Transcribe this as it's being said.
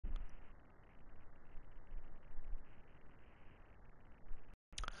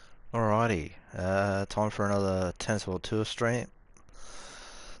Alrighty, time for another Tennis World Tour stream.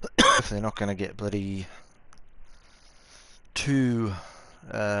 If they're not going to get bloody too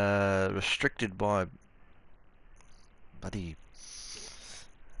restricted by bloody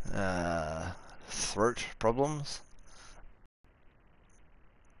throat problems.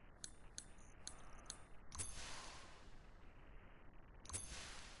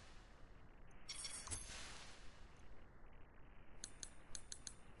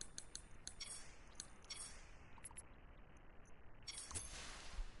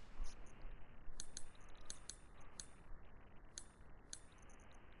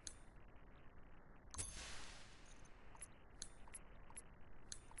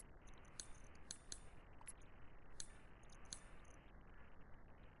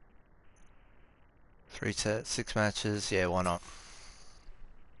 Three sets, 6 matches, yeah, why not?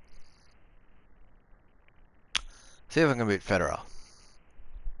 See if I can beat Federer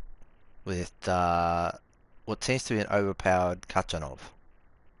with what seems to be an overpowered Kachanov.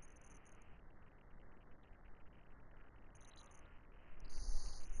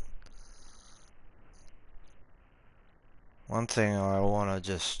 One thing I want to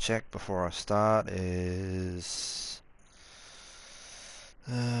just check before I start is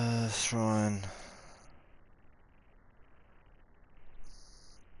let's try and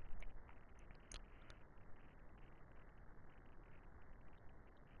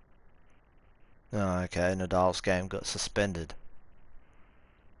oh, okay, Nadal's game got suspended.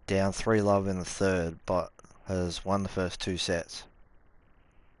 Down 3-love in the third, but has won the first 2 sets.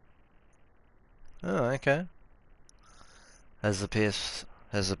 Oh, okay. Has the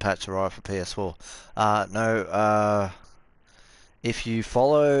patch arrived for PS4? No. If you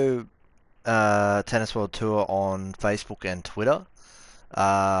follow Tennis World Tour on Facebook and Twitter,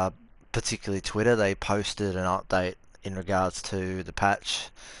 particularly Twitter, they posted an update in regards to the patch.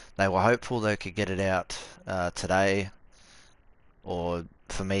 They were hopeful they could get it out today, or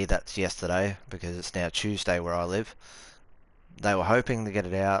for me that's yesterday because it's now Tuesday where I live. They were hoping to get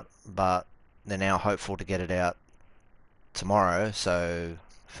it out, but they're now hopeful to get it out tomorrow, so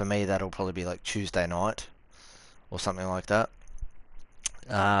for me that'll probably be like Tuesday night or something like that.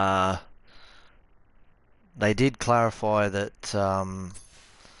 They did clarify that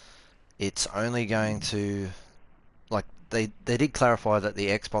it's only going to, like, they did clarify that the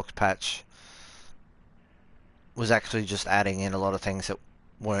Xbox patch was actually just adding in a lot of things that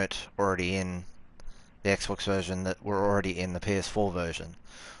weren't already in the Xbox version that were already in the PS4 version.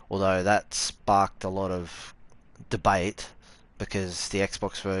 Although that sparked a lot of debate because the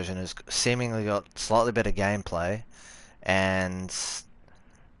Xbox version has seemingly got slightly better gameplay, and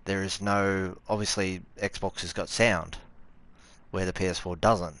there is no, obviously Xbox has got sound where the PS4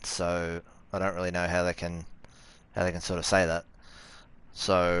 doesn't, so I don't really know how they can sort of say that.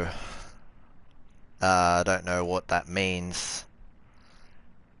 So I don't know what that means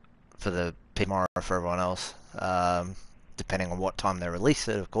for the tomorrow for everyone else, depending on what time they release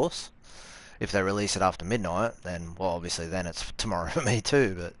it, of course. If they release it after midnight, then, well, obviously then it's tomorrow for me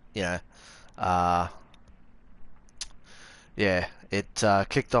too, but, you know, yeah, it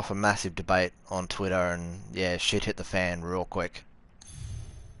kicked off a massive debate on Twitter, and yeah, shit hit the fan real quick.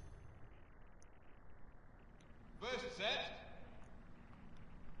 First set.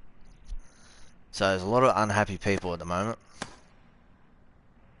 So there's a lot of unhappy people at the moment.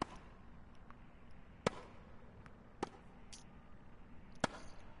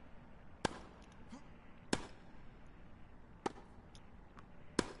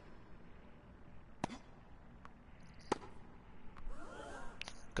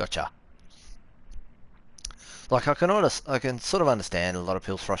 Gotcha. Like I can sort of understand a lot of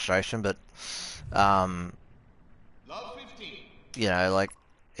people's frustration, but Love 15. you know, like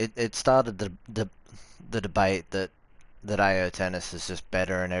it started the debate that AO tennis is just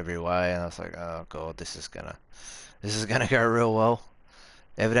better in every way, and I was like, oh god, this is gonna go real well.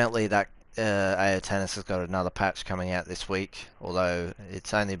 Evidently, that AO tennis has got another patch coming out this week, although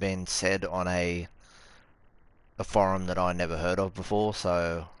it's only been said on a forum that I never heard of before,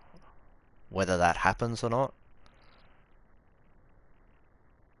 so whether that happens or not.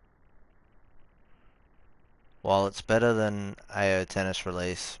 While it's better than AO Tennis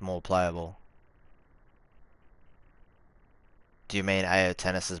release, more playable. Do you mean AO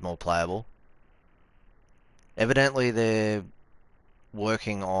Tennis is more playable? Evidently they're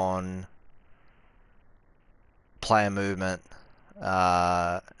working on player movement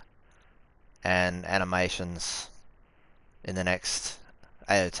and animations in the next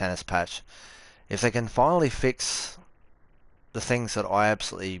AO Tennis patch. If they can finally fix the things that I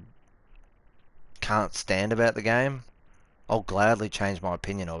absolutely can't stand about the game, I'll gladly change my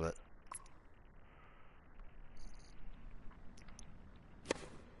opinion of it.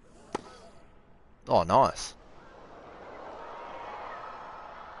 Oh, nice.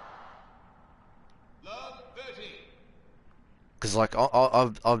 Love 13. Because like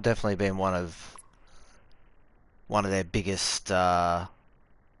I've definitely been one of their biggest. Oh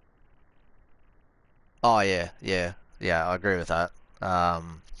yeah, yeah, yeah. I agree with that.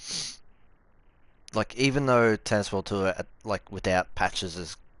 Um, like even though Tennis World Tour like without patches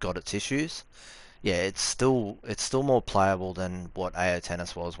has got its issues, yeah, it's still more playable than what AO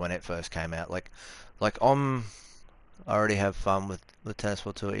Tennis was when it first came out. Like I already have fun with Tennis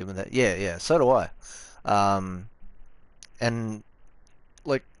World Tour even that. Yeah, yeah. So do I. Um, and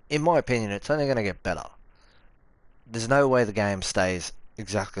like in my opinion, it's only gonna get better. There's no way the game stays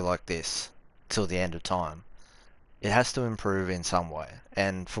exactly like this till the end of time. It has to improve in some way.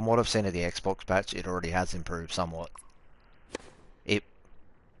 And from what I've seen of the Xbox patch, it already has improved somewhat. It,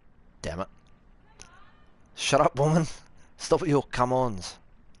 damn it. Shut up, woman. Stop with your come-ons.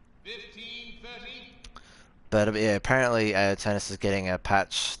 15-30. But yeah, apparently Tennis is getting a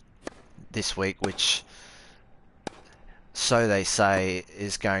patch this week, which, so they say,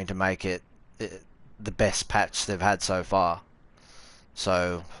 is going to make it the best patch they've had so far.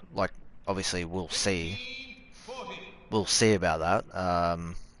 So, like, obviously we'll see. 15-40. We'll see about that.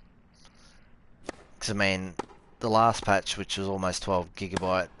 Because I mean, the last patch, which was almost 12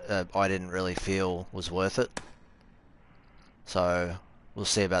 gigabyte, I didn't really feel was worth it. So we'll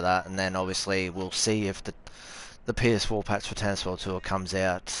see about that, and then obviously we'll see if the PS4 patch for Tennis World Tour comes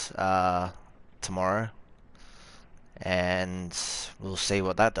out tomorrow, and we'll see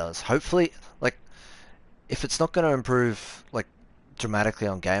what that does. Hopefully, like if it's not going to improve like dramatically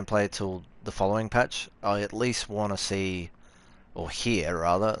on gameplay till the following patch, I at least want to see or hear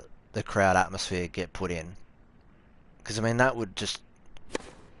rather the crowd atmosphere get put in. Because I mean that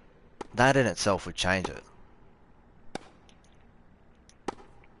in itself would change it.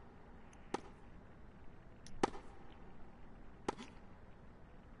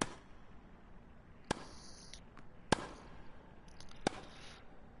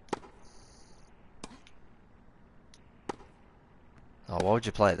 Oh, why would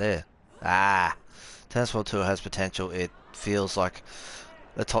you play it there? Ah, Tennis World Tour has potential. It feels like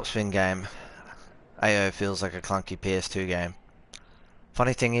a top spin game. AO feels like a clunky PS2 game.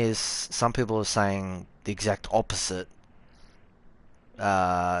 Funny thing is, some people are saying the exact opposite.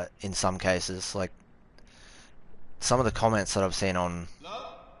 In some cases, like some of the comments that I've seen Love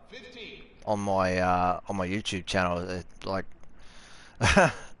 15. on my YouTube channel, like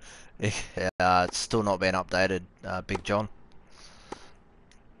it's still not been updated. Big John.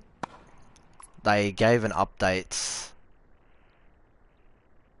 They gave an update.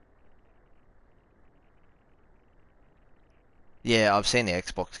 Yeah, I've seen the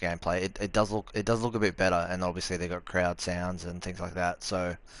Xbox gameplay. It does look a bit better, and obviously they got crowd sounds and things like that.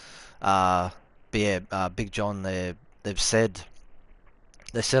 So, uh, but yeah, Big John, they said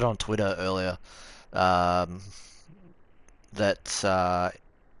on Twitter earlier um, that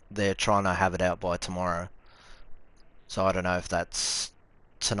they're trying to have it out by tomorrow. So I don't know if that's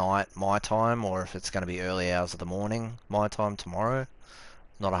tonight my time or if it's going to be early hours of the morning my time tomorrow.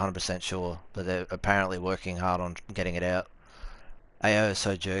 Not 100% sure, but they're apparently working hard on getting it out. AO is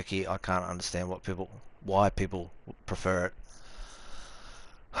so jerky, I can't understand why people prefer it.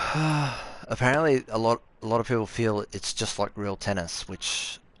 Apparently, a lot of people feel it's just like real tennis,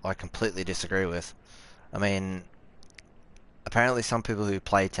 which I completely disagree with. I mean, apparently some people who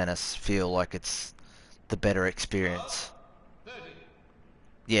play tennis feel like it's the better Love experience. 30.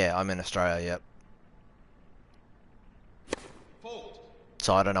 Yeah, I'm in Australia, yep. Fault.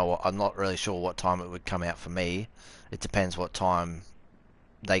 So I don't know I'm not really sure what time it would come out for me. It depends what time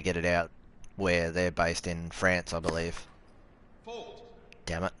they get it out where they're based in France, I believe. Fault.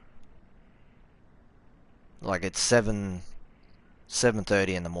 Damn it. Like it's 7:30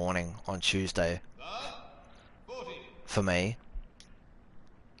 in the morning on Tuesday Love 40. for me.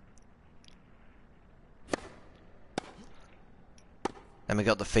 And we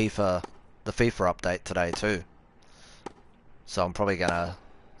got the FIFA update today too. So I'm probably gonna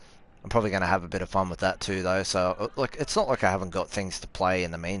have a bit of fun with that too though. So like it's not like I haven't got things to play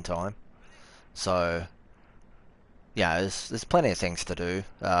in the meantime. So yeah, there's plenty of things to do.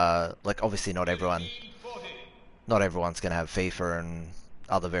 Like obviously not everyone's gonna have FIFA and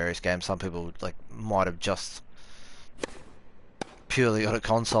other various games. Some people like might have just purely got a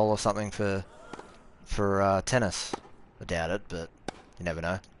console or something for tennis. I doubt it, but you never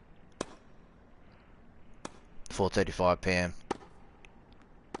know. 4:35 p.m.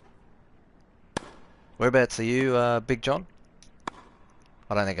 Whereabouts are you, Big John?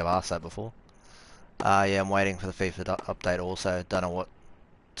 I don't think I've asked that before. Yeah, I'm waiting for the FIFA update also. Don't know what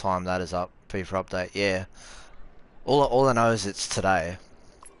time that is up. FIFA update. Yeah. All I know is it's today.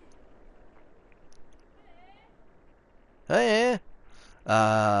 Oh yeah.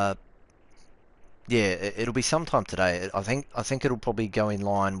 Uh, yeah. It'll be sometime today. I think it'll probably go in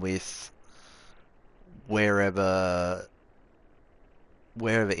line with wherever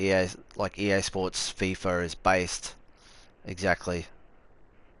EA like EA Sports FIFA is based. Exactly.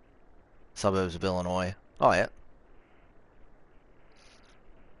 Suburbs of Illinois. Oh yeah.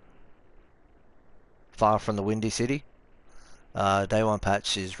 Far from the Windy City. Day one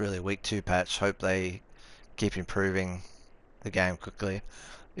patch is really a week two patch. Hope they keep improving the game quickly.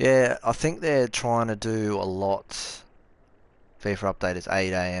 Yeah, I think they're trying to do a lot. FIFA update is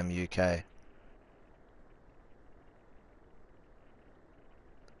 8 a.m. UK.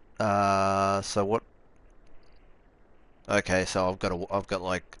 So what? Okay, so I've got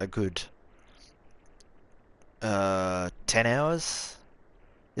like a good 10 hours.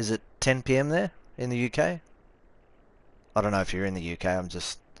 Is it 10 p.m. there in the UK? I don't know if you're in the UK. I'm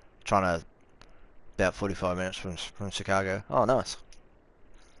just trying to about 45 minutes from Chicago. Oh, nice.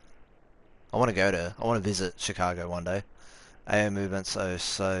 I want to visit Chicago one day. AM movement so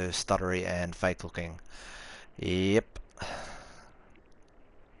stuttery and fake looking. Yep.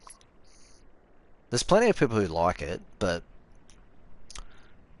 There's plenty of people who like it, but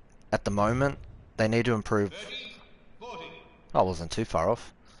at the moment they need to improve. 30, 40. I wasn't too far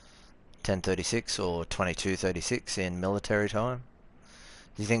off. 10:36 or 22:36 in military time.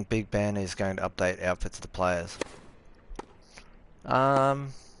 Do you think Big Ben is going to update outfits to the players?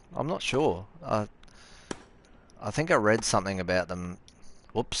 I'm not sure. I think I read something about them.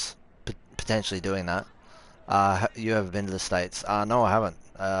 Whoops, potentially doing that. You ever been to the States? No, I haven't.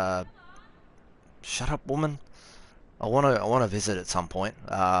 Shut up, woman. I want to visit at some point.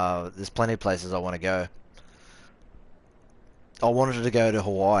 There's plenty of places I want to go. I wanted to go to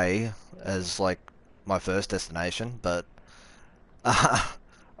Hawaii as like my first destination, but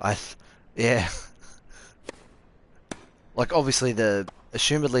I, yeah, like obviously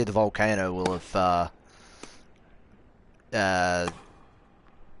assumedly the volcano will have uh,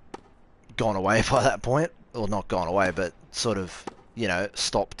 gone away by that point, or not gone away, but sort of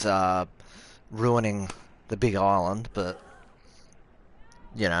stopped ruining the big island, but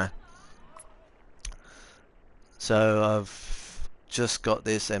you know. So I've just got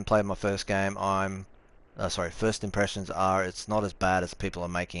this and played my first game. First impressions are it's not as bad as people are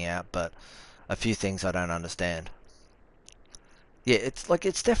making out, but a few things I don't understand. Yeah,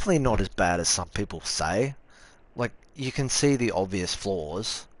 it's definitely not as bad as some people say. Like you can see the obvious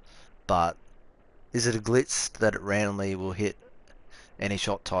flaws, but is it a glitch that it randomly will hit any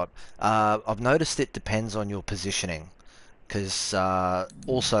shot type? I've noticed it depends on your positioning, because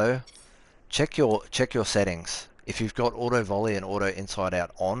also check your settings. If you've got auto volley and auto inside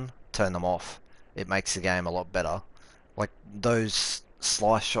out on, turn them off. It makes the game a lot better. Like those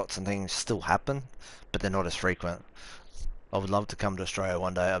slice shots and things still happen, but they're not as frequent. I would love to come to Australia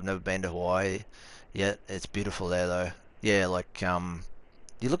one day. I've never been to Hawaii yet. It's beautiful there though. Yeah, like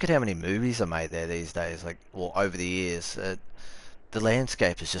you look at how many movies are made there these days. Like, well, over the years, the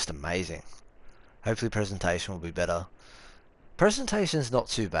landscape is just amazing. Hopefully, presentation will be better. Presentation's not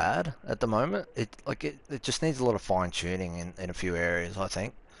too bad at the moment. It just needs a lot of fine tuning in a few areas, I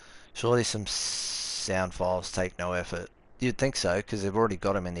think. Surely some sound files take no effort. You'd think so, because they've already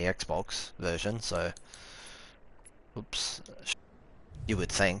got them in the Xbox version, so... Oops. You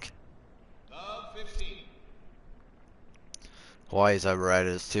would think. 15. Hawaii's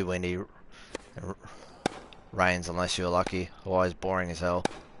overrated, it's too windy. It rains unless you're lucky. Hawaii's boring as hell.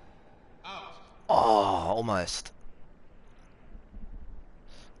 Out. Oh, almost.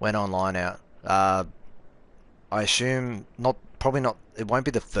 Went online out. I assume probably not. It won't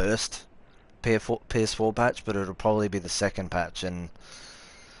be the first PS4 patch, but it'll probably be the second patch, and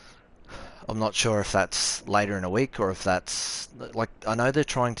I'm not sure if that's later in a week or if that's like I know they're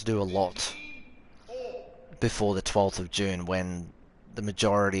trying to do a lot 4. before the 12th of June when the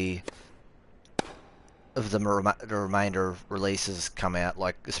majority of the remainder of releases come out,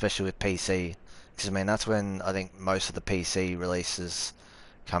 like especially with PC, because I mean that's when I think most of the PC releases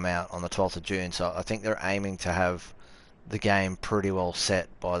come out on the 12th of June. So I think they're aiming to have the game pretty well set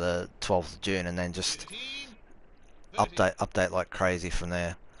by the 12th of June, and then just 15. 30. update like crazy from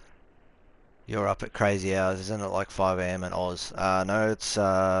there. You're up at crazy hours, isn't it? Like 5 a.m. in Oz. No, it's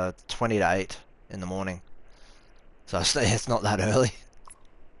 20 to 8 in the morning. So it's not that early.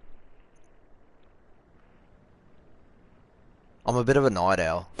 I'm a bit of a night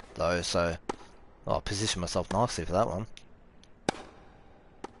owl though, so I'll position myself nicely for that one.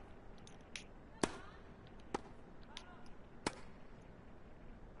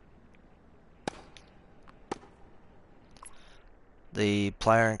 The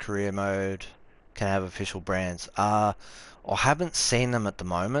player and career mode can have official brands. I haven't seen them at the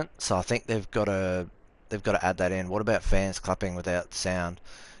moment, so I think they've got to add that in. What about fans clapping without sound?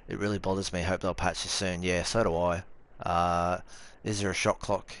 It really bothers me. Hope they'll patch this soon. Yeah, so do I. Is there a shot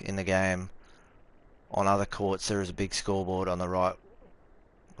clock in the game? On other courts, there is a big scoreboard on the right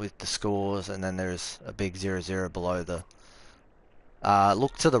with the scores, and then there's a big 0-0 below the.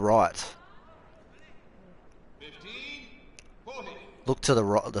 Look to the right. 15, 40. Look to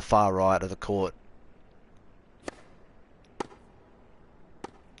the far right of the court.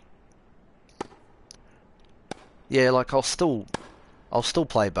 Yeah, like I'll still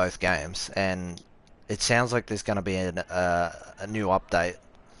play both games, and it sounds like there's going to be a new update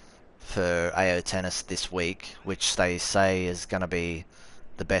for AO Tennis this week, which they say is going to be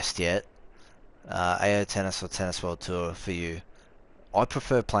the best yet. AO Tennis or Tennis World Tour for you. I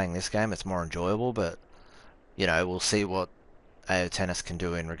prefer playing this game; it's more enjoyable, but we'll see what AO Tennis can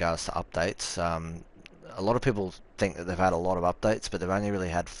do in regards to updates. A lot of people think that they've had a lot of updates, but they've only really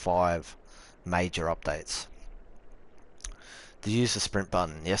had 5 major updates. Do you use the sprint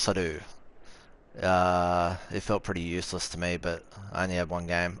button? Yes, I do. It felt pretty useless to me, but I only had one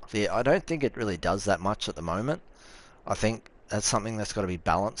game. Yeah, I don't think it really does that much at the moment. I think that's something that's got to be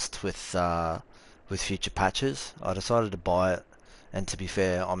balanced with future patches. I decided to buy it, and to be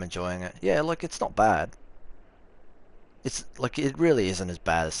fair, I'm enjoying it. Yeah, like it's not bad. It's like it really isn't as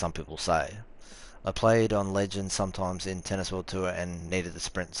bad as some people say. I played on Legends sometimes in Tennis World Tour and needed the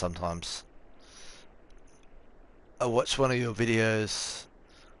sprint sometimes. I watched one of your videos,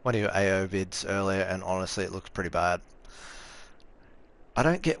 one of your AO vids earlier, and honestly, it looks pretty bad. I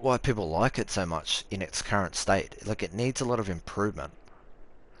don't get why people like it so much in its current state. Like, it needs a lot of improvement.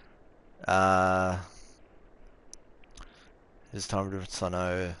 Uh, there's time difference. I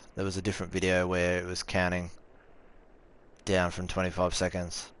know there was a different video where it was counting down from 25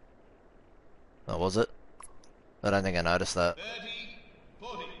 seconds. Oh, was it? I don't think I noticed that. 30,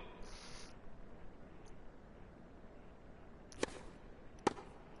 40.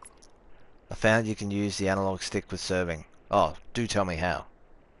 I found you can use the analog stick with serving. Oh, do tell me how.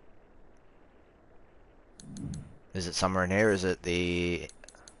 Is it somewhere in here? Is it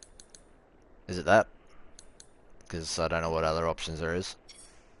that? Because I don't know what other options there is.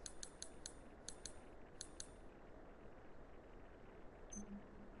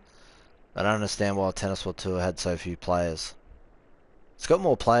 I don't understand why Tennis World Tour had so few players. It's got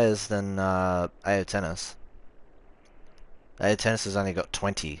more players than AO Tennis. AO Tennis has only got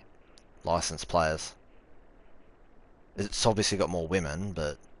 20 licensed players. It's obviously got more women,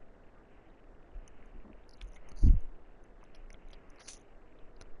 but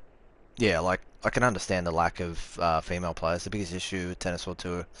yeah, like I can understand the lack of female players. The biggest issue with Tennis World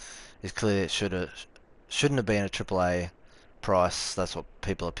Tour is clearly it shouldn't have been a AAA price. That's what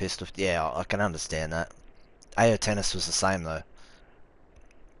people are pissed off. Yeah, I can understand that. AO Tennis was the same though.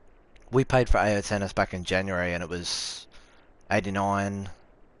 We paid for AO Tennis back in January, and it was 89,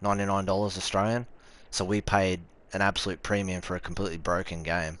 $99 Australian. So we paid an absolute premium for a completely broken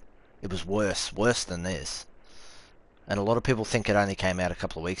game. It was worse than this. And a lot of people think it only came out a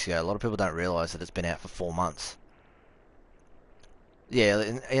couple of weeks ago. A lot of people don't realise that it's been out for 4 months. Yeah,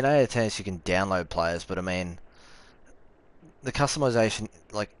 in AO Tennis you can download players, but I mean, the customization,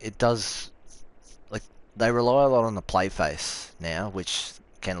 like, it does, like, they rely a lot on the play face now, which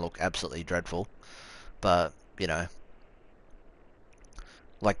can look absolutely dreadful. But,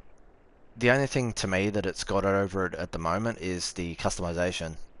 like, the only thing to me that it's got over it at the moment is the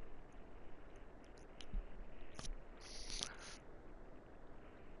customization.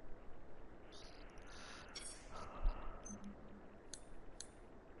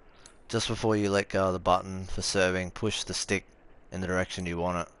 Just before you let go of the button for serving, push the stick in the direction you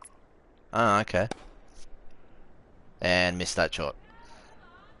want it. Oh, okay. And missed that shot.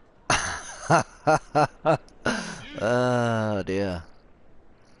 Oh dear.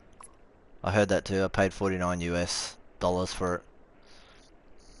 I heard that too. I paid 49 US dollars for it.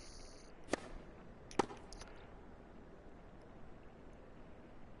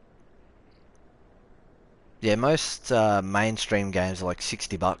 Yeah, most mainstream games are like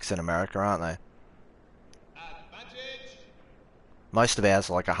 $60 in America, aren't they? Advantage. Most of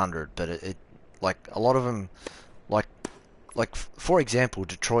ours are like 100, but like a lot of them, like for example,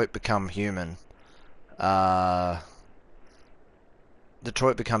 Detroit Become Human. Uh,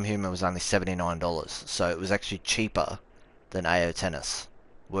 Detroit Become Human was only $79, so it was actually cheaper than AO Tennis.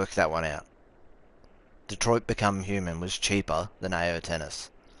 Work that one out. Detroit Become Human was cheaper than AO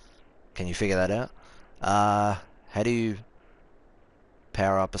Tennis. Can you figure that out? How do you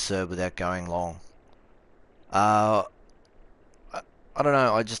power up a serve without going long? Uh, I don't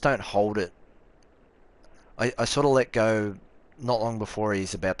know, I just don't hold it. I sort of let go not long before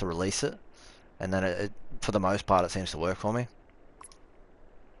he's about to release it, and then for the most part, it seems to work for me.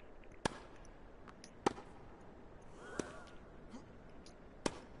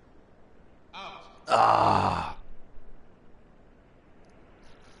 Out. Ah,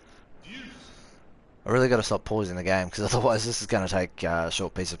 Deuce. I really got to stop pausing the game because otherwise this is going to take a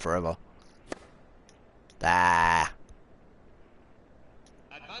short piece of forever. Ah,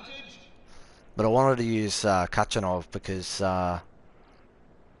 Advantage. but I wanted to use Kachanov because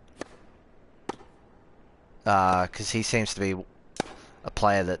he seems to be a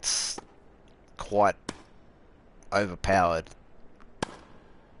player that's quite overpowered.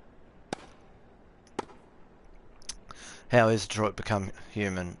 How is Detroit Become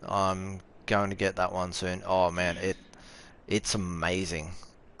Human? I'm going to get that one soon. Oh man, it's amazing.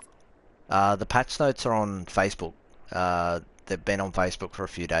 The patch notes are on Facebook. They've been on Facebook for a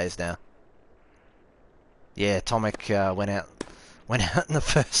few days now. Yeah, Tomic went out in the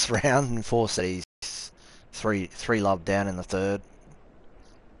first round and forced that he's three love down in the third.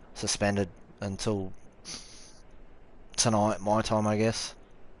 Suspended until tonight, my time, I guess.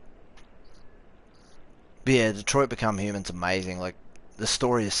 But yeah, Detroit Become Human's amazing. Like the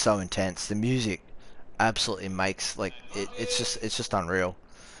story is so intense. The music absolutely makes it's just unreal.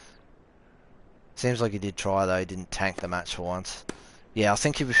 Seems like he did try though. He didn't tank the match for once. Yeah, I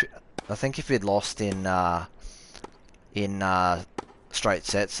think if he'd lost in straight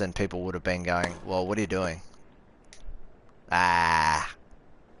sets, then people would have been going, "Well, what are you doing?" Ah,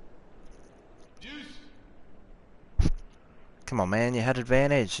 Deuce. come on, man! You had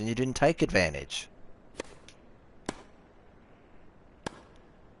advantage and you didn't take advantage.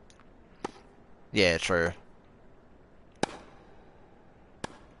 Yeah, true.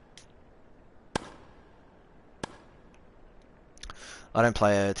 I don't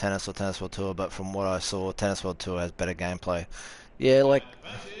play tennis or tennis world tour, but from what I saw, tennis world tour has better gameplay. Yeah, like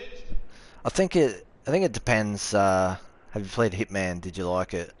Advantage. I think it depends. Have you played Hitman? Did you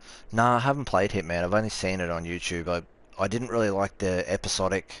like it? Nah, I haven't played Hitman. I've only seen it on YouTube. I didn't really like the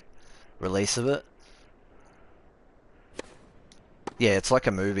episodic release of it. Yeah, it's like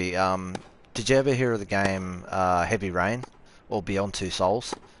a movie. Did you ever hear of the game Heavy Rain or Beyond Two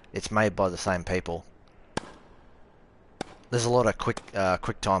Souls? It's made by the same people. There's a lot of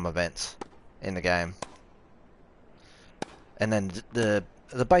quick time events in the game, and then the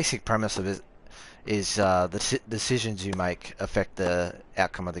basic premise of it is the decisions you make affect the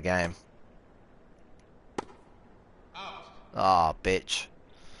outcome of the game. Out. Ah, bitch.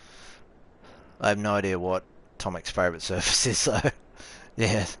 I have no idea what Tomic's favourite surface is, so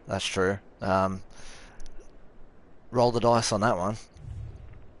yeah, that's true. Roll the dice on that one.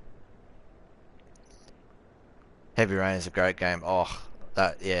 Heavy Rain is a great game. Oh,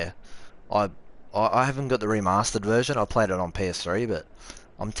 that yeah. I I haven't got the remastered version. I played it on PS3, but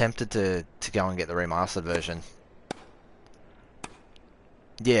I'm tempted to go and get the remastered version.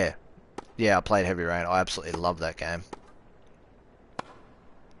 Yeah, yeah, I played Heavy Rain. I absolutely love that game.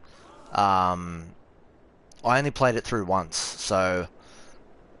 Um, I only played it through once, so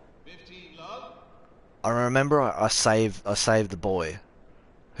 15 love. I remember I saved the boy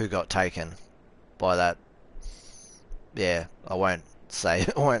who got taken by that. Yeah, I won't say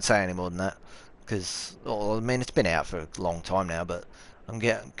I won't say any more than that because well, I mean it's been out for a long time now, but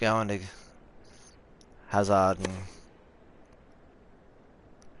going to Hazard and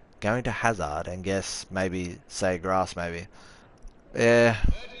going to Hazard and guess maybe say grass maybe. Yeah,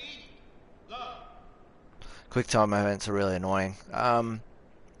 30 love. quick time events are really annoying.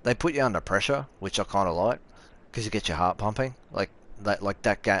 They put you under pressure, which I kind of like because you get your heart pumping. Like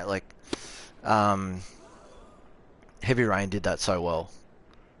that game, um, Heavy Rain did that so well.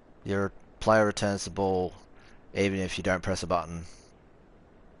 Your player returns the ball even if you don't press a button.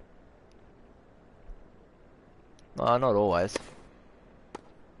 Not always.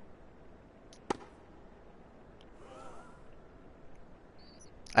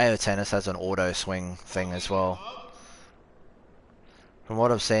 AO Tennis has an auto swing thing as 14 well. love. From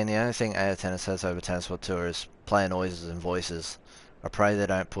what I've seen, the only thing AO Tennis has over Tennis World Tour is player noises and voices. I pray they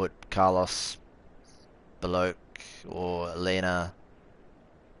don't put Carlos Beloc or Lena.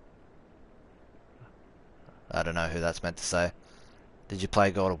 I don't know who that's meant to say. Did you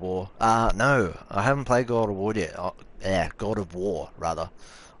play God of War? No, I haven't played God of War yet. Yeah, God of War rather.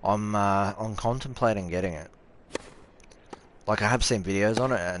 I'm contemplating getting it. Like I have seen videos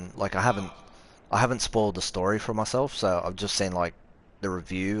on it, and like I haven't spoiled the story for myself, so I've just seen like the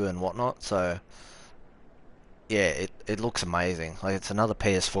review and whatnot. So yeah, it looks amazing. Like it's another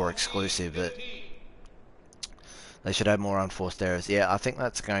PS4 14 exclusive. But 15. They should have more unforced errors. Yeah, I think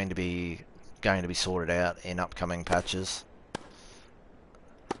that's going to be sorted out in upcoming patches.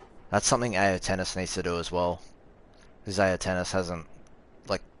 That's something AO Tennis needs to do as well. Because AO Tennis hasn't,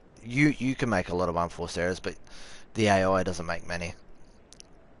 like, you can make a lot of unforced errors, but the AI doesn't make many.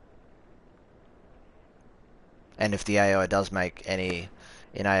 And if the AI does make any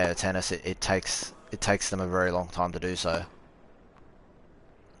in AO Tennis, it takes them a very long time to do so.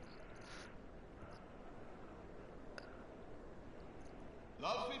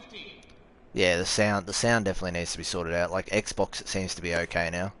 Love 15. Yeah, the sound definitely needs to be sorted out. Like Xbox, it seems to be okay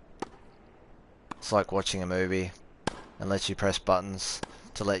now. It's like watching a movie and lets you press buttons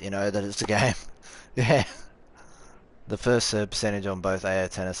to let you know that it's a game. Yeah. The first serve percentage on both AO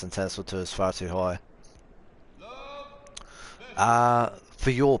Tennis and Tennis 2 is far too high. Love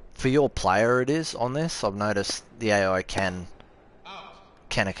 30. For your player, it is on this. I've noticed the AI Out.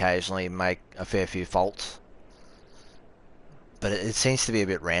 can occasionally make a fair few faults, but it seems to be a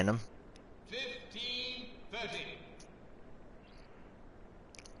bit random. 15, 30.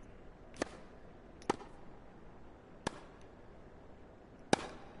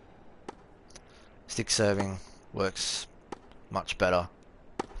 Stick serving works much better.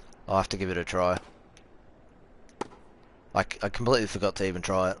 I'll have to give it a try. I completely forgot to even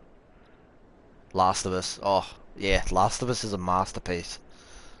try it. Last of Us. Oh, yeah, Last of Us is a masterpiece.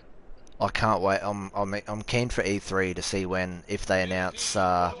 I can't wait. I'm keen for E3 to see when if they announce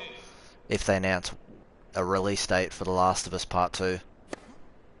a release date for The Last of Us Part 2.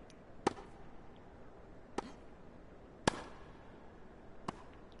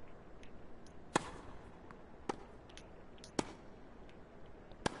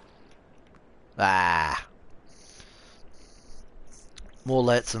 Ah, more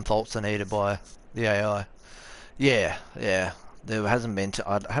lets and faults are needed by the AI. Yeah, yeah. There hasn't been.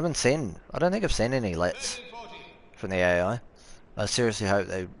 I haven't seen. I don't think I've seen any lets 30, 40. from the AI. I seriously hope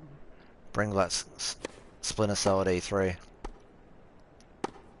they bring that Splinter Cell at E3.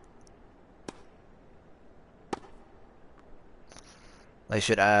 They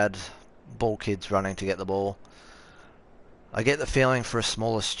should add ball kids running to get the ball. I get the feeling for a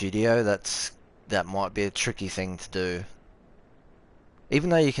smaller studio that might be a tricky thing to do. Even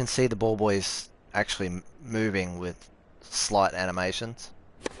though you can see the ball boys actually moving with slight animations.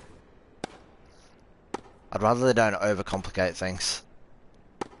 I'd rather they don't overcomplicate things.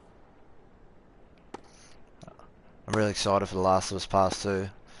 I'm really excited for The Last of Us Part 2.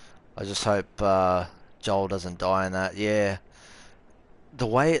 I just hope Joel doesn't die in that. Yeah, the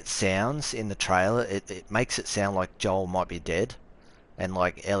way it sounds in the trailer, it makes it sound like Joel might be dead and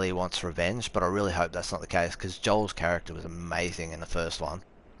like Ellie wants revenge, but I really hope that's not the case because Joel's character was amazing in the first one.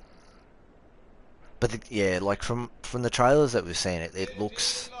 But yeah, like from the trailers that we've seen, it, 15, it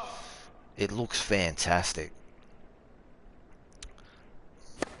looks love. it looks fantastic.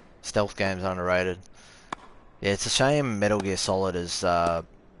 Stealth games underrated. Yeah, it's a shame Metal Gear Solid is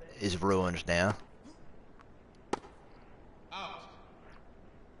ruined now Out.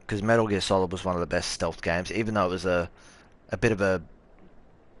 because Metal Gear Solid was one of the best stealth games, even though it was a bit of a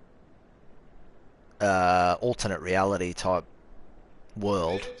alternate reality type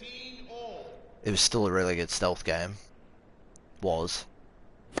world. 15, all. It was still a really good stealth game. Was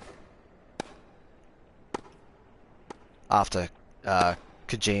after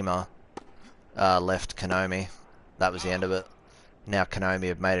Kojima left Konami, that was the end of Out. it. Now Konami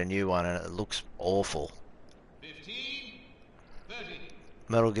have made a new one and it looks awful. 15, 30.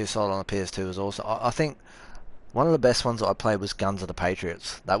 Metal Gear Solid on the PS2 was also. I think one of the best ones that I played was Guns of the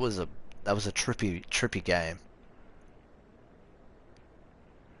Patriots. That was a trippy game.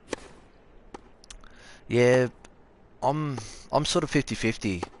 Yeah, I'm I'm sort of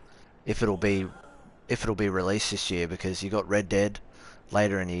 50-50 if it'll be released this year because you got Red Dead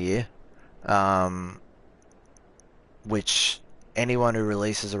later in the year, um, which anyone who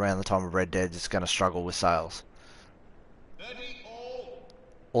releases around the time of Red Dead is going to struggle with sales. 30, all.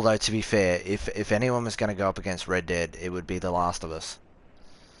 Although to be fair, if anyone was going to go up against Red Dead, it would be The Last of Us.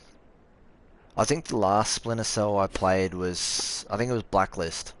 I think the last Splinter Cell I played was I think it was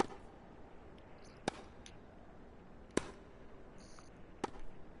Blacklist.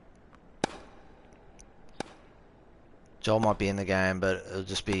 Joel might be in the game, but it'll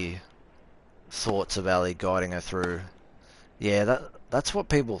just be thoughts of Ellie guiding her through. Yeah, that's what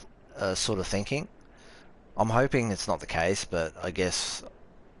people are sort of thinking. I'm hoping it's not the case, but I guess,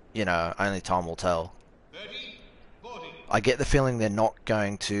 only time will tell. 30, 40. I get the feeling they're not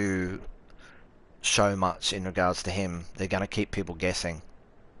going to show much in regards to him. They're going to keep people guessing.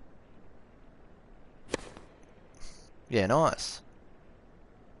 Yeah, nice.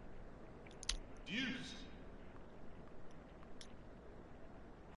 Deuce.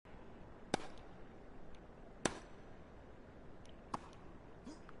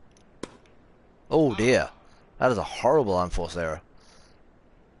 Oh Out. dear. That is a horrible unforced error.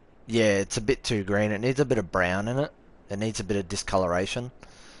 Yeah, it's a bit too green. It needs a bit of brown in it. It needs a bit of discoloration.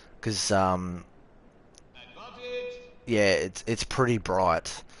 Because, Advantage. yeah, it's pretty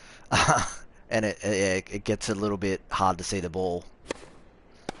bright. And it gets a little bit hard to see the ball.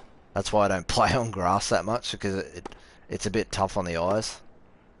 That's why I don't play on grass that much, because it's a bit tough on the eyes.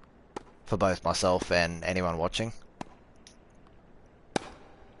 For both myself and anyone watching.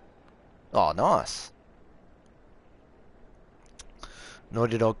 Oh, nice.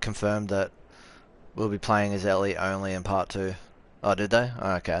 Naughty Dog confirmed that we'll be playing as Ellie only in part 2. Oh, did they?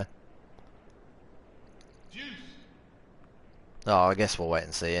 Oh, okay. Deuce. Oh, I guess we'll wait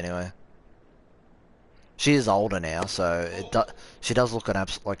and see anyway. She is older now, so she does look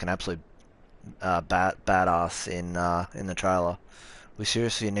like an absolute badass in the trailer. We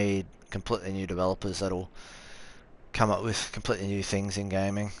seriously need completely new developers that'll come up with completely new things in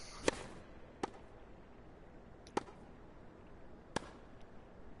gaming.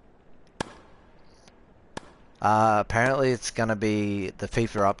 Apparently it's gonna be the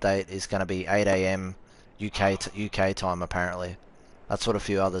FIFA update is gonna be 8 a.m. UK time. Apparently, that's what a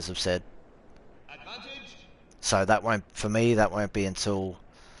few others have said. Advantage. So that won't, for me, that won't be until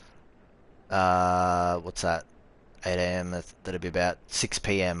what's that? 8 a.m. That'll be about 6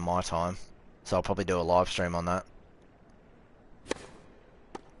 p.m. my time. So I'll probably do a live stream on that.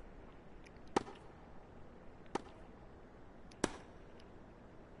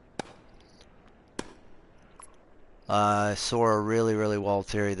 I saw a really wild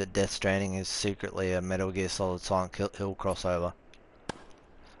theory that Death Stranding is secretly a Metal Gear Solid Silent Hill crossover.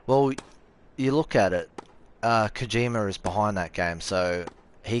 Well, you look at it, Kojima is behind that game, so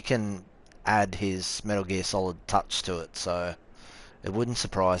he can add his Metal Gear Solid touch to it, so it wouldn't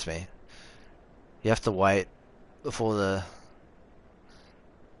surprise me. You have to wait before the...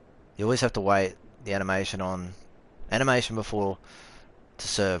 You always have to wait the animation before to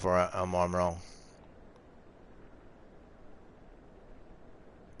serve, or am I wrong?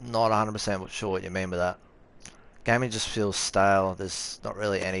 Not 100% sure what you mean by that. Gaming just feels stale. There's not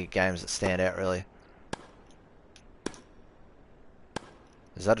really any games that stand out, really.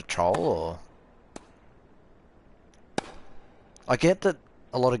 Is that a troll, or...? I get that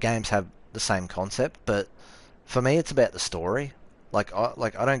a lot of games have the same concept, but for me it's about the story. I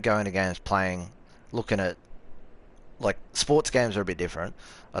don't go into games looking at... Like, sports games are a bit different.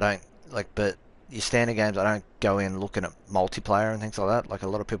 I don't... But your standard games, I don't go in looking at multiplayer and things like that, like a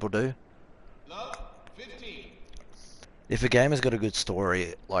lot of people do. Love. 15. If a game has got a good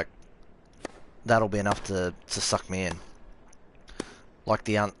story, that'll be enough to suck me in. Like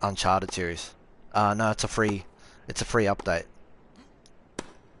the Uncharted series. No, it's a free update.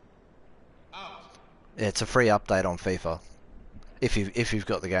 Out. Yeah, it's a free update on FIFA. If you've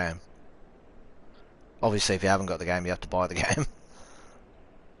got the game. Obviously, if you haven't got the game, you have to buy the game.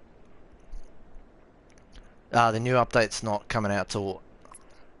 The new update's not coming out till...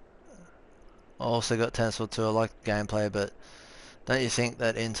 I also got Tennis 2. I like the gameplay, but don't you think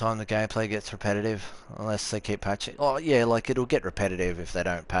that in time the gameplay gets repetitive unless they keep patching? Oh yeah, it'll get repetitive if they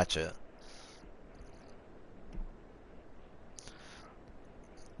don't patch it.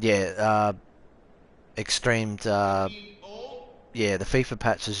 Yeah, Extremed, 15 all. yeah, the FIFA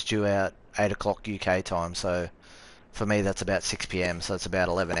patch is due out 8 o'clock UK time, so for me that's about 6 p.m, so it's about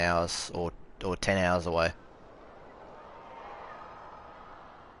 11 hours or 10 hours away.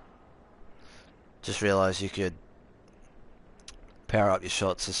 Just realised you could power up your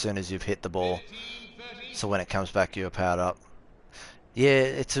shots as soon as you've hit the ball, 15. 30. so when it comes back you're powered up. Yeah,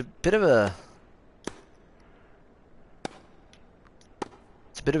 it's a bit of a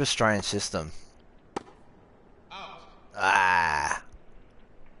strange system. Out. Ah,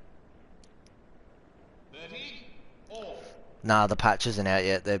 30 all. nah, the patch isn't out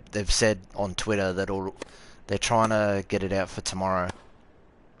yet. They've said on Twitter that they're trying to get it out for tomorrow.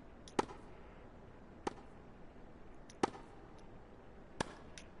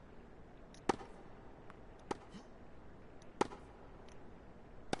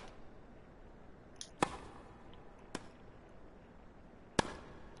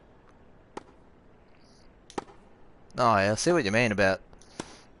 Oh yeah, I see what you mean about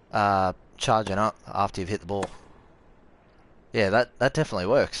charging up after you've hit the ball. Yeah, that definitely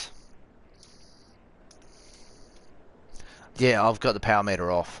works. Yeah, I've got the power meter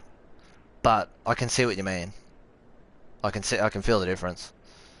off, but I can see what you mean. I can feel the difference.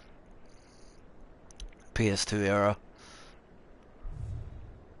 PS2 era.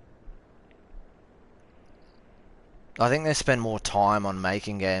 I think they spend more time on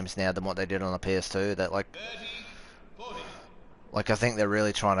making games now than what they did on the PS2. That 30 40. I think they're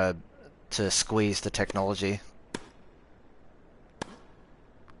really trying to to squeeze the technology.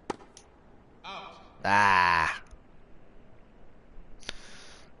 Out. Ah!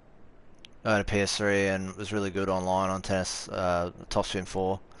 I had a PS3 and was really good online on tennis. Topspin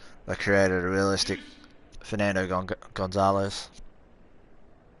 4. I created a realistic Use. Fernando Gonzalez.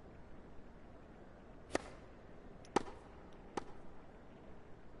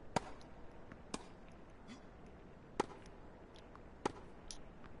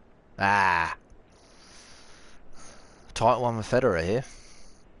 Ah! Tight one with Federer here.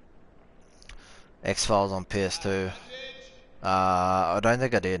 X-Files on PS2. Advantage. I don't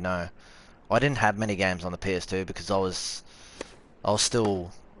think I did, no. I didn't have many games on the PS2 because I was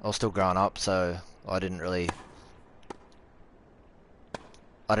still growing up, so I didn't really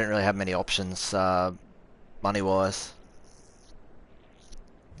have many options money wise,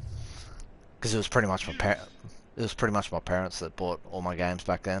 because Use. it was pretty much my parents that bought all my games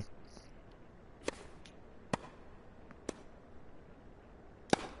back then.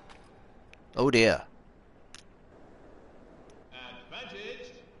 Oh dear.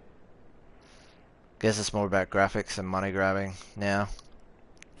 Advantage. Guess it's more about graphics and money grabbing now.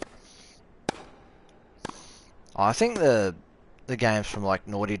 I think the games from like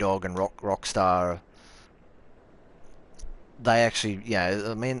Naughty Dog and Rockstar, they actually, yeah,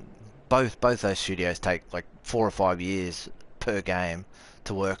 I mean, both those studios take like 4 or 5 years per game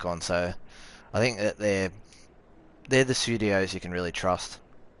to work on, so I think that they're the studios you can really trust.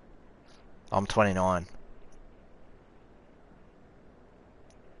 I'm 29.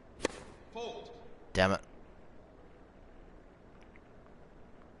 Fault. Damn it.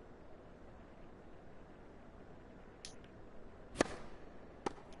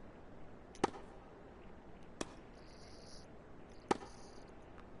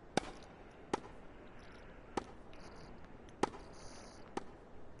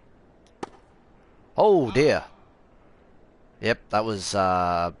 Oh Out. dear. Yep, that was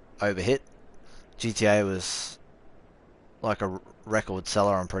overhit. GTA was like a record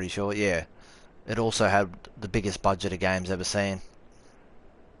seller, I'm pretty sure. Yeah, it also had the biggest budget of games ever seen.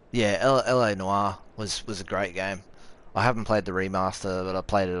 Yeah, LA Noire was a great game. I haven't played the remaster, but I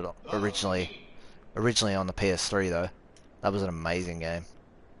played it Love cheating. originally on the PS3 though. That was an amazing game.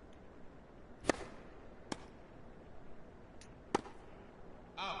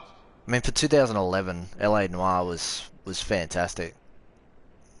 Out. I mean, for 2011, LA Noire was fantastic.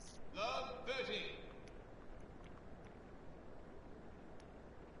 Love 30.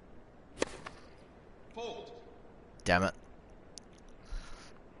 Fault. Damn it.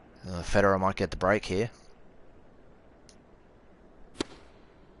 Federer might get the break here.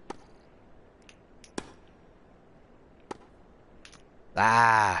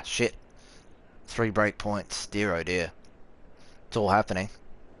 Ah, shit. 3 break points. Dear oh dear. It's all happening.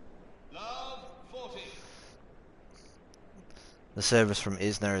 Love 40. The service from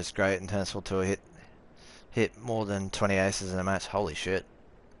Isner is great in Tennisful Tour. Hit more than 20 aces in a match. Holy shit.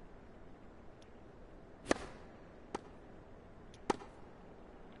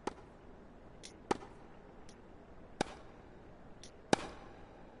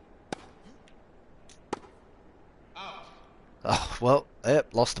 Out. Oh, well,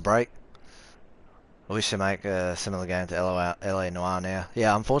 yep, lost the break. I wish they make a similar game to LA Noir now.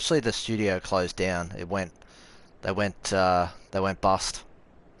 Yeah, unfortunately the studio closed down. They went bust.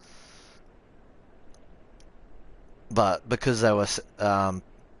 But because they were,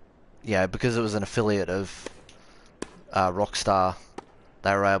 yeah, because it was an affiliate of Rockstar,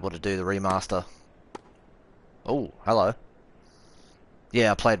 they were able to do the remaster. Oh, hello.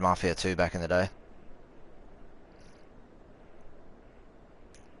 Yeah, I played Mafia 2 back in the day.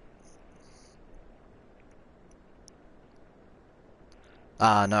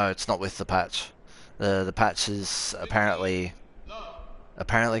 No, it's not with the patch. The patch is 15. Love.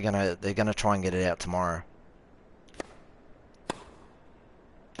 apparently they're gonna try and get it out tomorrow.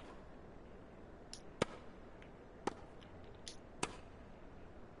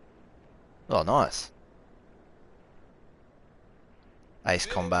 Oh, nice. Ace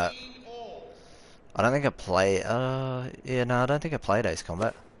Combat. 15 all. I don't think I play. Yeah, no, I don't think I played Ace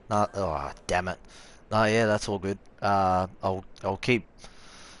Combat. No, oh, damn it. No, yeah, that's all good. I'll keep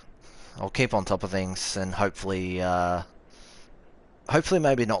on top of things and hopefully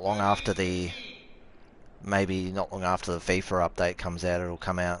maybe not long after the FIFA update comes out, it'll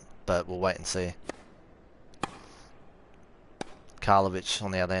come out. But we'll wait and see. Karlovic,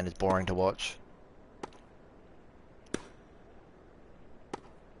 on the other hand, is boring to watch.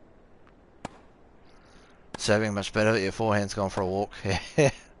 Serving much better, but your forehand's gone for a walk.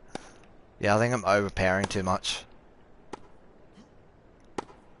 Yeah, I think I'm overpowering too much.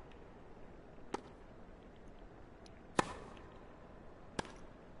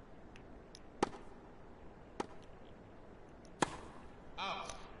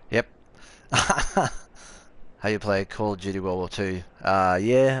 How you play Call of Duty World War Two?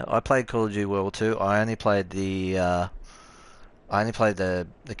 Yeah, I played Call of Duty World War Two. I only played the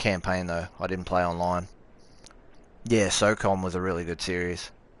campaign though. I didn't play online. Yeah, SOCOM was a really good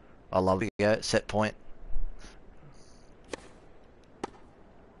series. I love it. Yeah, set point.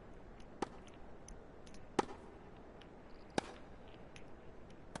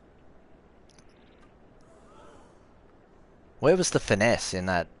 Where was the finesse in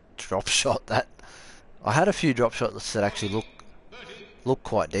that drop shot? That I had a few drop shots that actually 20, 30, look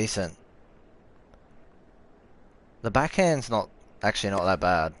quite decent. The backhand's not actually not that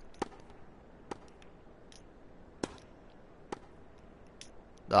bad.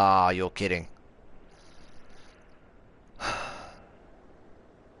 Ah, you're kidding.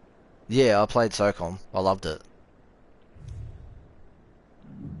 Yeah, I played SOCOM. I loved it.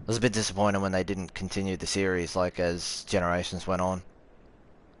 I was a bit disappointed when they didn't continue the series, like as generations went on.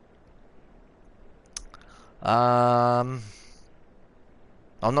 Um,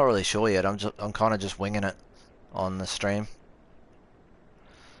 I'm not really sure yet. I'm kind of just winging it on the stream.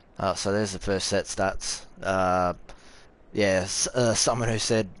 So there's the first set stats. Yeah, someone who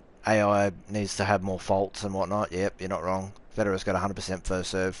said AI needs to have more faults and whatnot. Yep, you're not wrong. Federer's got 100%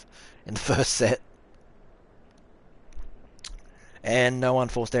 first serve in the first set, and no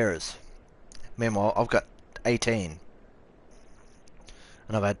unforced errors. Meanwhile, I've got 18,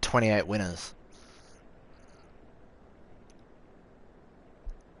 and I've had 28 winners.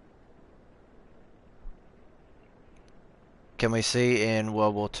 Can we see in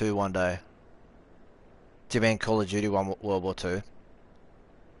World War Two one day? Do you mean Call of Duty World War Two?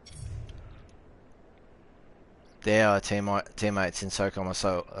 Yeah, our teammates in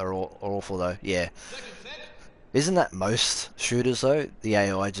SOCOM are awful though. Yeah. second set, Isn't that most shooters though? The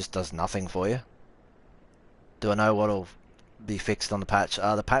AI just does nothing for you. Do I know what'll be fixed on the patch?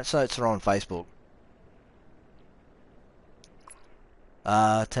 The patch notes are on Facebook.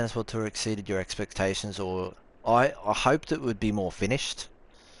 Tennis World Tour exceeded your expectations, or I hoped it would be more finished,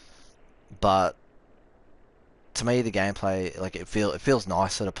 but to me the gameplay like it feels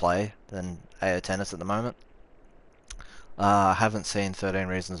nicer to play than AO Tennis at the moment. I haven't seen 13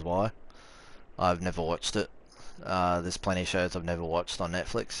 Reasons Why. I've never watched it. There's plenty of shows I've never watched on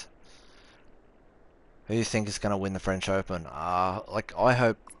Netflix. Who do you think is going to win the French Open? Like I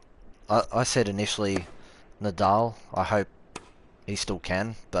hope. I said initially Nadal. I hope he still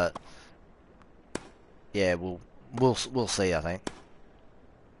can, but yeah, we'll see. I think.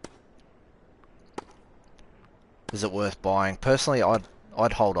 Is it worth buying? Personally,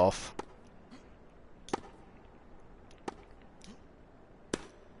 I'd hold off.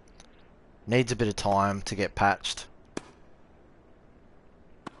 Needs a bit of time to get patched.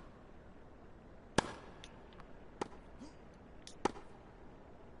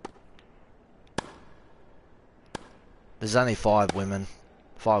 There's only 5 women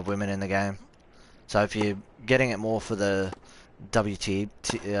in the game. So if you're getting it more for the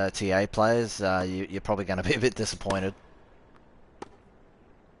WTA players, you're probably going to be a bit disappointed.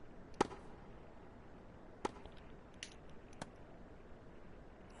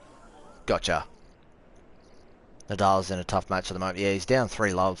 Gotcha. Nadal's in a tough match at the moment. Yeah, he's down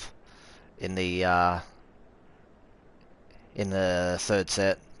 3-love in the third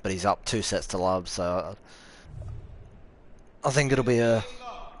set, but he's up 2 sets to love. So I think it'll be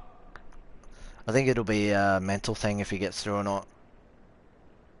a mental thing if he gets through or not.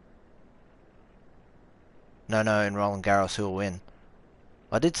 No, in Roland Garros who'll win.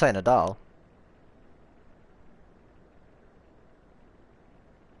 I did say Nadal.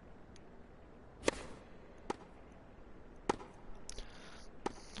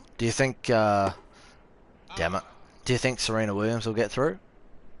 Do you think? Damn it. Do you think Serena Williams will get through?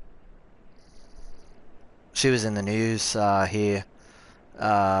 She was in the news here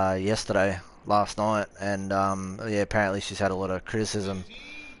yesterday, last night, and yeah, apparently she's had a lot of criticism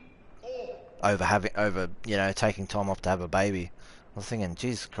 15, all. over taking time off to have a baby. I was thinking,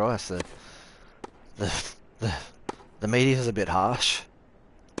 Jesus Christ, the the, the media's a bit harsh.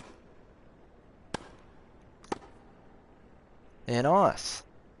 Yeah, nice.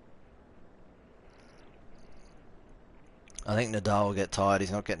 I think Nadal will get tired.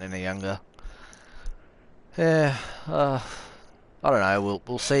 He's not getting any younger. Yeah, I don't know.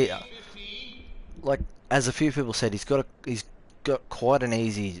 We'll see. 20, 15, Like as a few people said, he's got quite an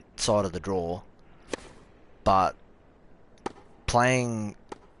easy side of the draw, but playing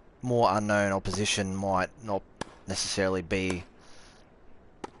more unknown opposition might not necessarily be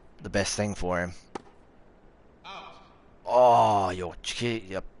the best thing for him. out. Oh,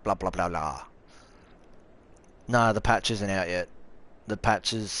 blah blah blah blah. No, the patch isn't out yet. The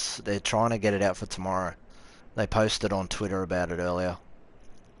patches, they're trying to get it out for tomorrow. They posted on Twitter about it earlier.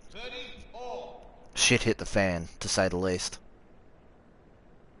 30 all. Shit hit the fan, to say the least.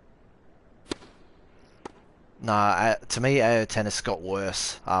 Nah, to me, AO Tennis got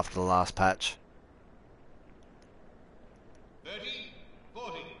worse after the last patch. 30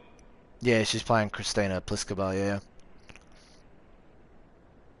 40. Yeah, she's playing Christina Pliskova, yeah.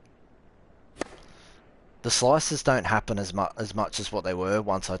 The slices don't happen as much as what they were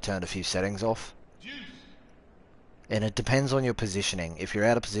once I turned a few settings off. Deuce. And it depends on your positioning. If you're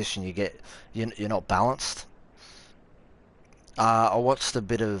out of position, you're not balanced. I watched a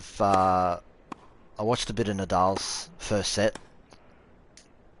bit of Nadal's first set.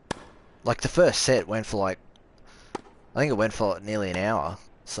 Like the first set went for like, I think it went for like nearly an hour.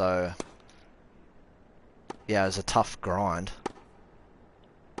 So yeah, it was a tough grind.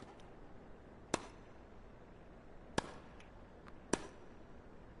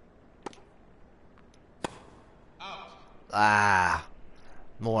 Out. Ah,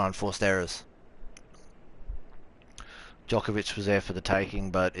 more unforced errors. Djokovic was there for the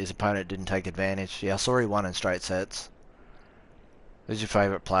taking, but his opponent didn't take advantage. Yeah, I saw he won in straight sets. Who's your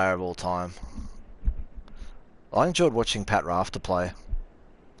favourite player of all time? I enjoyed watching Pat Rafter play.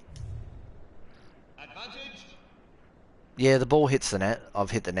 Advantage. Yeah, the ball hits the net.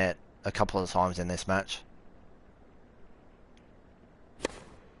 I've hit the net a couple of times in this match.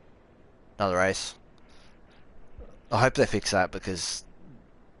 Another ace. I hope they fix that because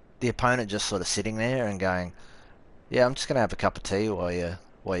the opponent just sort of sitting there and going, yeah, I'm just going to have a cup of tea while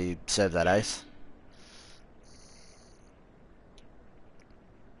you serve that ace.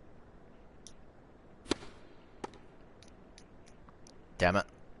 Damn it.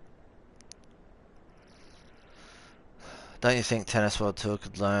 Don't you think Tennis World Tour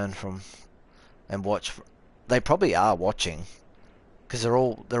could learn from and watch? They probably are watching because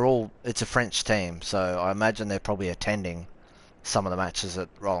it's a French team, so I imagine they're probably attending some of the matches at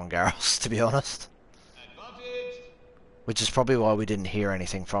Roland Garros, to be honest. Advantage. Which is probably why we didn't hear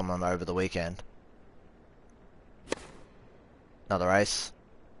anything from them over the weekend. Another ace.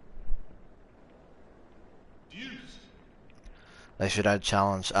 Deuce. They should add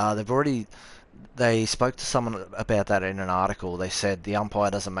challenge. They spoke to someone about that in an article. They said the umpire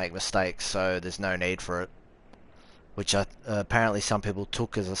doesn't make mistakes, so there's no need for it. Which apparently some people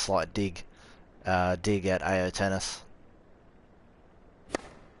took as a slight dig at AO Tennis.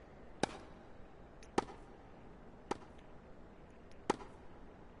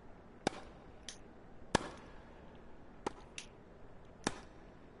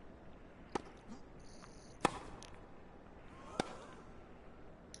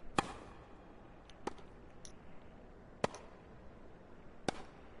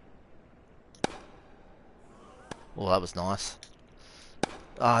 Oh, that was nice.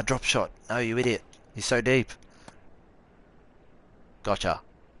 Ah, drop shot. No, you idiot. He's so deep. Gotcha.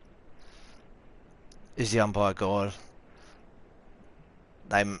 Is the umpire God?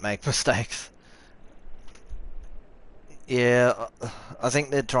 They make mistakes. Yeah, I think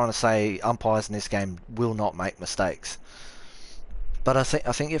they're trying to say umpires in this game will not make mistakes. But I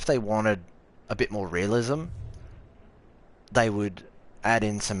think if they wanted a bit more realism, they would add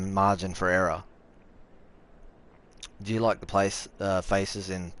in some margin for error. Do you like the faces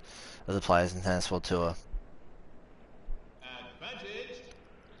of the players in Tennis World Tour? Advantage.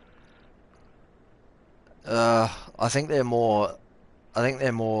 I think they're more. I think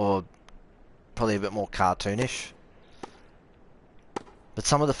they're more, probably a bit more cartoonish. But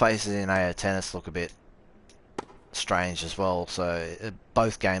some of the faces in AO Tennis look a bit strange as well. So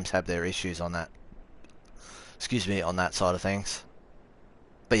both games have their issues on that. Excuse me, on that side of things.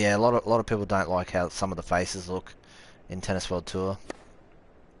 But yeah, a lot of people don't like how some of the faces look in Tennis World Tour.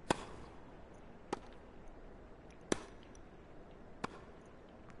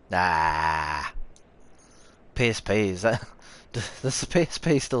 Nah. PSP, is that... Does the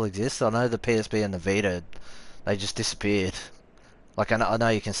PSP still exist? I know the PSP and the Vita, they just disappeared. Like, I know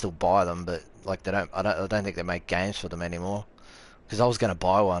you can still buy them, but like I don't think they make games for them anymore. Because I was going to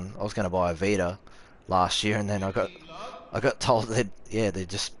buy one. I was going to buy a Vita last year, and then I got told that, yeah, they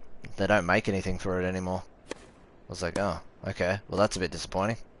don't make anything for it anymore. I was like, oh, okay. Well, that's a bit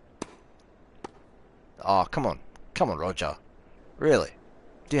disappointing. Oh, come on. Come on, Roger. Really?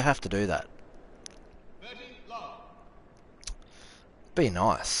 Do you have to do that? 30 love. Be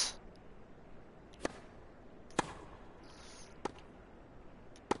nice.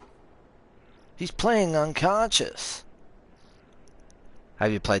 He's playing unconscious.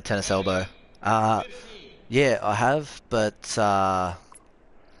 Have you played Tennis Elbow? 15. Yeah, I have, but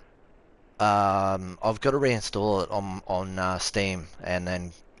I've got to reinstall it on Steam and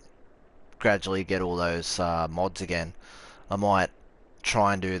then gradually get all those mods again. I might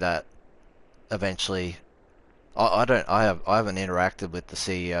try and do that eventually. I haven't interacted with the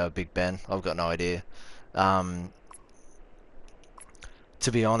CEO, Big Ben. I've got no idea. Um,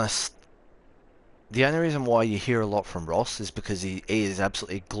 to be honest, the only reason why you hear a lot from Ross is because he is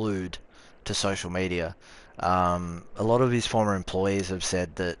absolutely glued to social media. A lot of his former employees have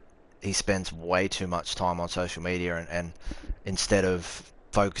said that he spends way too much time on social media and instead of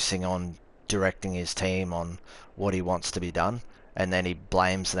focusing on directing his team on what he wants to be done, and then he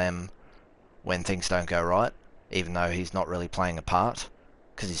blames them when things don't go right, even though he's not really playing a part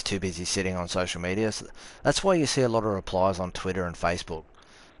because he's too busy sitting on social media. So that's why you see a lot of replies on Twitter and Facebook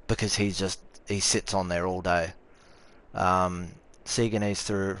because he sits on there all day. Sega needs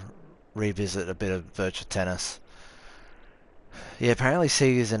to revisit a bit of virtual tennis. Yeah, apparently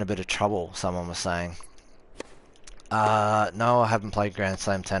Sega's in a bit of trouble, someone was saying. No, I haven't played Grand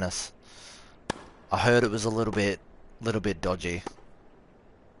Slam tennis. I heard it was a little bit dodgy.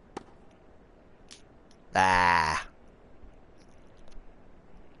 Ah,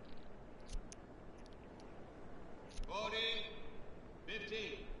 40, 15.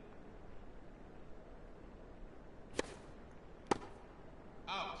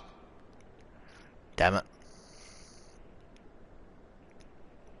 Out. damn it.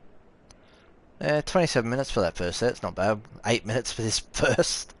 27 minutes for that first set. It's not bad. 8 minutes for this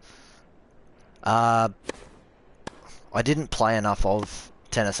first. Uh, I didn't play enough of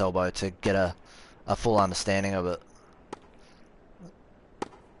Tennis Elbow to get a full understanding of it.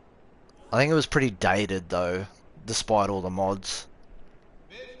 I think it was pretty dated though, despite all the mods.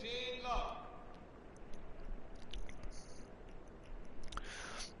 15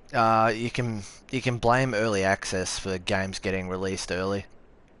 love. You can blame early access for games getting released early.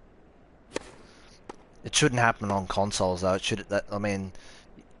 It shouldn't happen on consoles though. It should. I mean,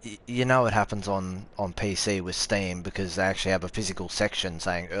 you know it happens on PC with Steam because they actually have a physical section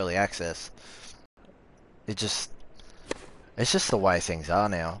saying early access. It just it's just the way things are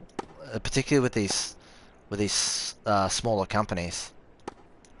now, particularly with these smaller companies.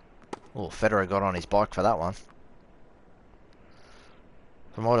 Oh, Federer got on his bike for that one.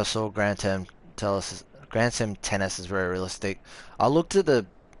 From what I saw, Grand Slam tennis is very realistic. I looked at the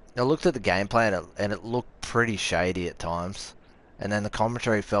gameplay and it looked pretty shady at times, and then the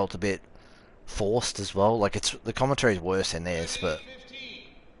commentary felt a bit forced as well. Like the commentary is worse in this, 30, but 15.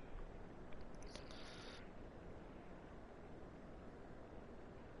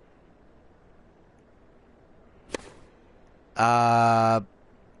 uh,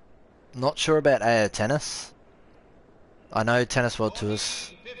 not sure about AO Tennis. I know Tennis World 14,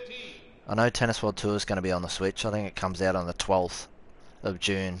 Tours. 15. I know Tennis World Tour is going to be on the Switch. I think it comes out on the 12th of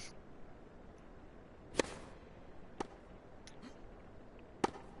June.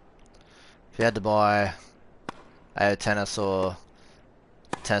 If you had to buy AO Tennis or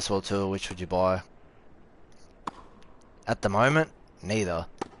Tennis World Tour, which would you buy? At the moment, neither.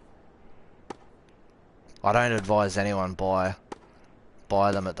 I don't advise anyone buy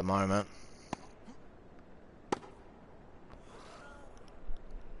them at the moment.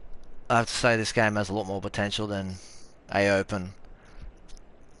 I have to say this game has a lot more potential than A Open.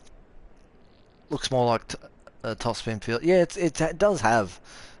 Looks more like a top spin field. Yeah, it does have,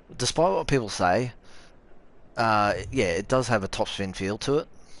 despite what people say, yeah, it does have a top spin feel to it.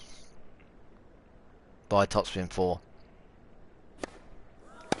 By Top Spin 4.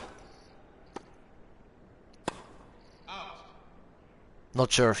 Out. Not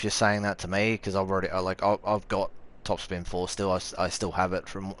sure if you're saying that to me because I've got Top Spin 4 still. I still have it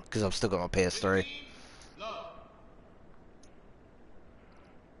from because I've still got my PS3. 15 love.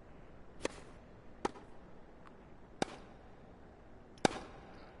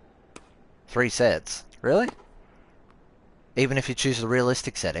 Three sets, really? Even if you choose the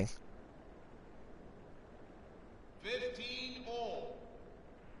realistic setting. 15 all.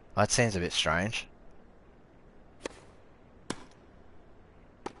 That seems a bit strange.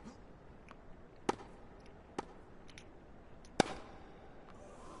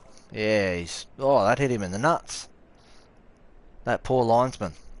 Yeah, oh, that hit him in the nuts. That poor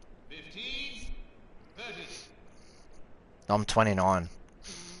linesman. 15 30. I'm 29.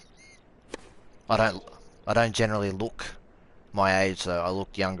 I don't I don't generally look my age though. I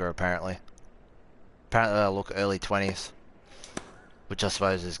look younger apparently. Apparently I look early 20s, which I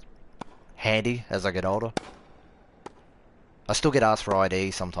suppose is handy as I get older. I still get asked for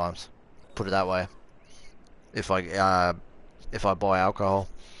ID sometimes. Put it that way. If I buy alcohol,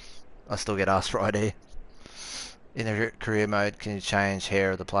 I still get asked for ID. In the career mode, can you change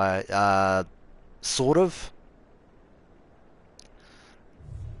hair of the player? Sort of.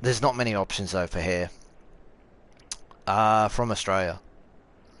 There's not many options though for hair. From Australia.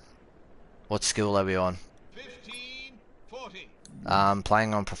 What skill are we on? 15, 40.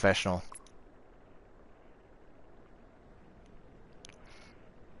 Playing on professional.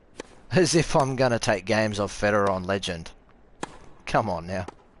 As if I'm gonna take games off Federer on Legend. Come on now.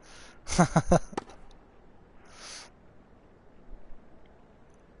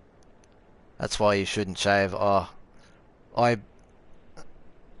 That's why you shouldn't shave. Oh, I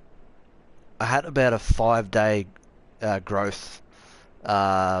I had about a 5 day growth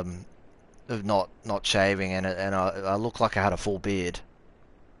of not shaving, and I looked like I had a full beard,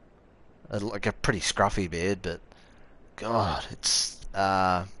 like a pretty scruffy beard. But God, it's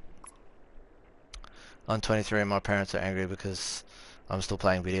I'm 23 and my parents are angry because I'm still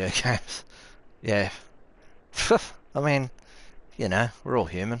playing video games. Yeah, I mean, we're all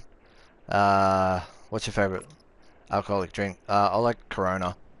human. What's your favorite alcoholic drink? I like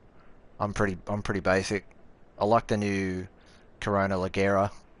Corona. I'm pretty basic. I like the new Corona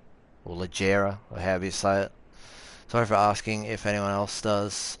Ligera or Ligera or however you say it. Sorry for asking if anyone else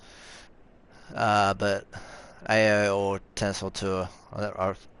does. But AO or tennis or tour.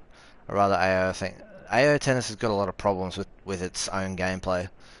 I'd rather AO. I think AO tennis has got a lot of problems with its own gameplay.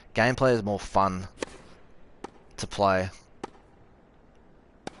 Gameplay is more fun to play,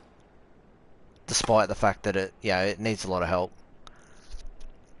 despite the fact that it needs a lot of help.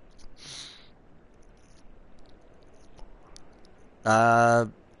 Uh,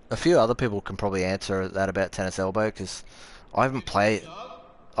 a few other people can probably answer that about Tennis Elbow because I haven't 15 played love.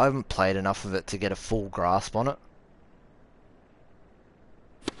 I haven't played enough of it to get a full grasp on it.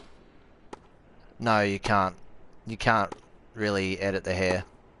 No, you can't. You can't really edit the hair.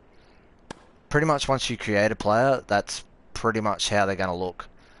 Pretty much once you create a player, that's pretty much how they're gonna look.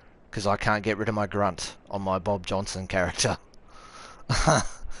 Because I can't get rid of my grunt on my Bob Johnson character,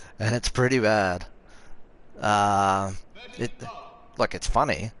 and it's pretty bad. Uh, 30 it love. like it's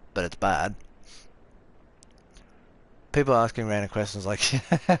funny, but it's bad. People asking random questions like,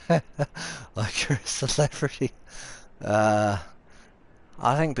 like you're a celebrity. Uh,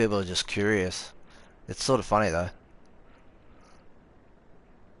 I think people are just curious. It's sort of funny though.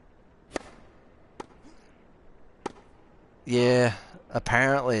 Yeah,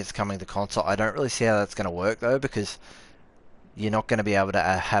 apparently it's coming to console. I don't really see how that's going to work though, because you're not going to be able to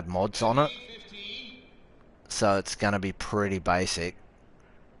have mods on it. 30, 15. So it's going to be pretty basic.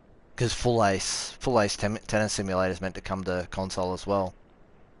 Because Full Ace Tennis Simulator is meant to come to console as well.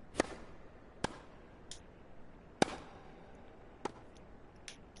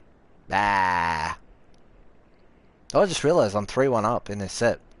 Ah. Oh, I just realised I'm 3-1 up in this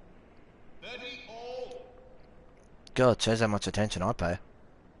set. 30 all. God, shows how much attention I pay.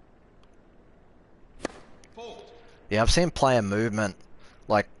 Fault. Yeah, I've seen player movement,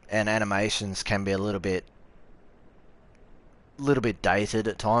 and animations can be a little bit dated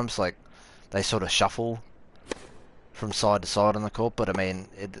at times. Like they sort of shuffle from side to side on the court. But I mean,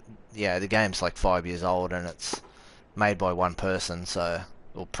 the game's like 5 years old and it's made by one person,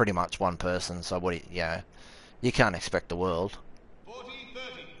 or pretty much one person. So you can't expect the world. 40,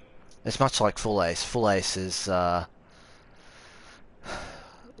 30. It's much like Full Ace. Full Ace is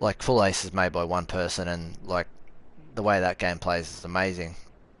made by one person, and like the way that game plays is amazing.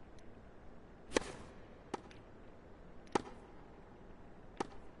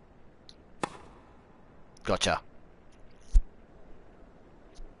 Gotcha.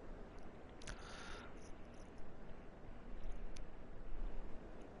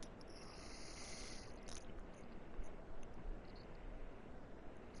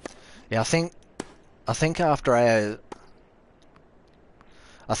 Yeah, I think after AO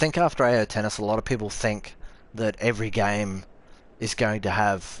I think after AO Tennis, a lot of people think that every game is going to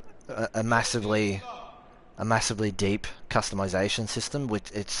have Fifteen love. a massively deep customization system, which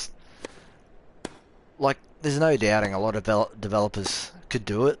it's like there's no doubting a lot of developers could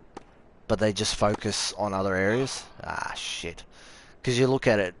do it, but they just focus on other Love. areas. Ah, shit. Because you look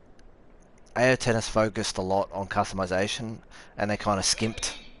at it, AO Tennis focused a lot on customization, and they kind of skimped.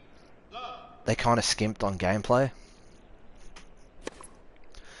 30 love. They kind of skimped on gameplay.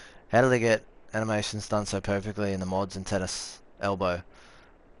 How do they get animations done so perfectly in the mods in Tennis Elbow?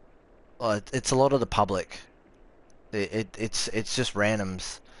 Well, it's a lot of the public. It's just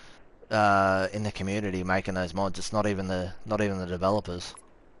randoms in the community making those mods. It's not even the developers.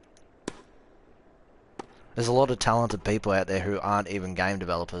 There's a lot of talented people out there who aren't even game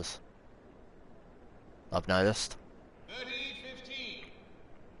developers, I've noticed. 30, 15.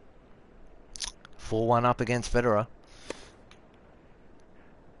 4-1 up against Federer.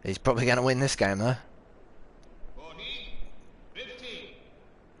 He's probably going to win this game though. 40, 15.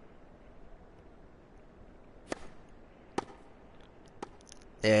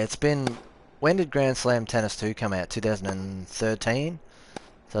 Yeah, it's been... When did Grand Slam Tennis 2 come out? 2013?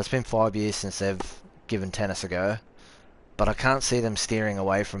 So it's been 5 years since they've given tennis a go. But I can't see them steering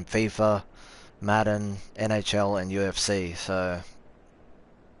away from FIFA, Madden, NHL and UFC, so...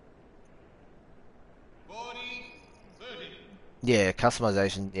 40, 30. Yeah,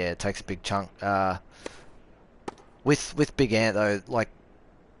 customization, yeah, it takes a big chunk. With Big Ant though, like,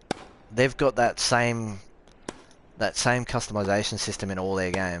 they've got that same customization system in all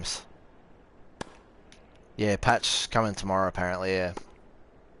their games. Yeah, patch coming tomorrow apparently, yeah.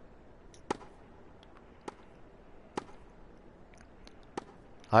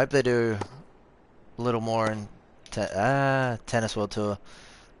 I hope they do a little more in Tennis World Tour,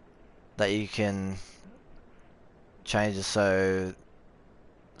 that you can change it so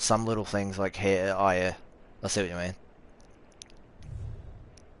some little things like hair, oh yeah, I see what you mean.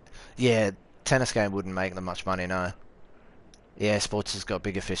 Yeah, tennis game wouldn't make them much money, no. Yeah, sports has got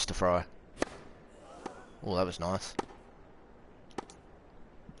bigger fish to fry. Oh, that was nice.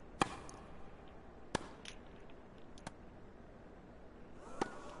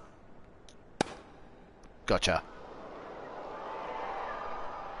 Gotcha.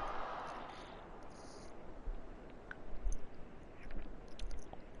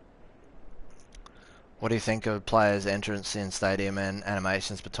 What do you think of players' entrance in stadium and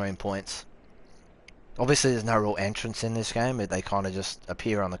animations between points? Obviously there's no real entrance in this game, they kind of just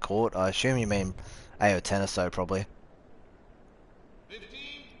appear on the court. I assume you mean AO Tennis though, probably. 15,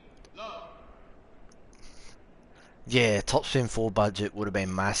 love. Yeah, Top Spin 4 budget would have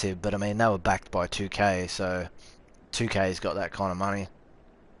been massive, but I mean they were backed by 2K, so 2K's got that kind of money.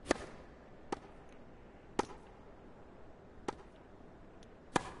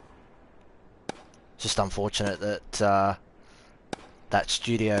 Just unfortunate that that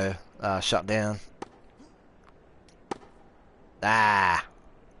studio shut down. Ah,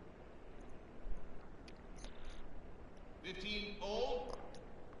 15, all.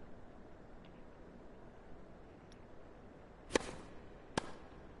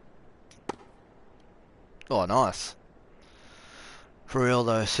 oh nice. For real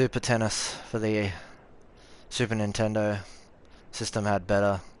though, Super Tennis for the Super Nintendo system had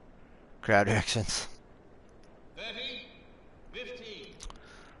better crowd reactions. 30, 15.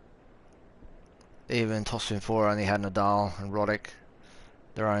 Even Top Spin 4 only had Nadal and Roddick,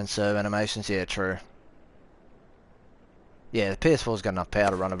 their own serve animations. Yeah, true. Yeah, the PS4's got enough power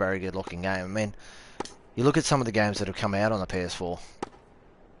to run a very good looking game. I mean, you look at some of the games that have come out on the PS4.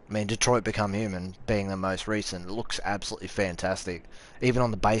 I mean, Detroit Become Human being the most recent, it looks absolutely fantastic. Even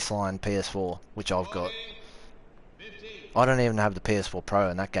on the baseline PS4, which I've 40, got. 15. I don't even have the PS4 Pro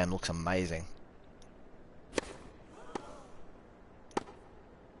and that game looks amazing.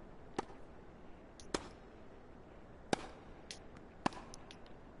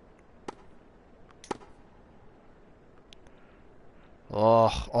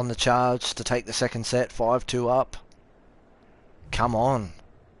 Oh, on the charge to take the second set, 5-2 up. Come on.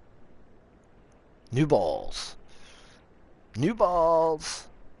 New balls. New balls.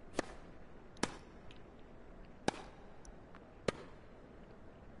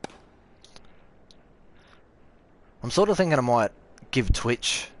 I'm sort of thinking I might give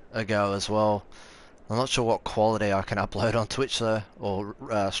Twitch a go as well. I'm not sure what quality I can upload on Twitch though, or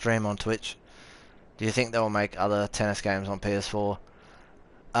stream on Twitch. Do you think they'll make other tennis games on PS4?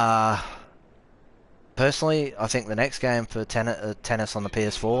 Uh, Personally, I think the next game for tennis on the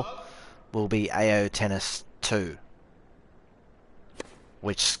PS4 will be AO Tennis 2,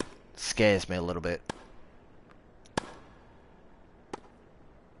 which scares me a little bit.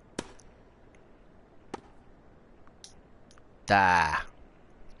 Ah.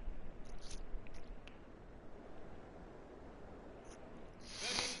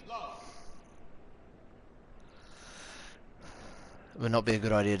 Would not be a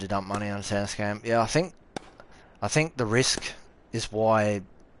good idea to dump money on a tennis game. Yeah, I think the risk is why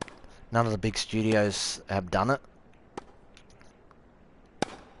none of the big studios have done it.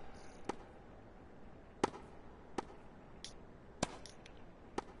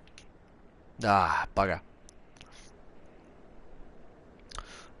 Ah, bugger.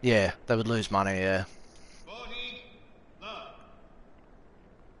 Yeah, they would lose money, yeah. 40, love.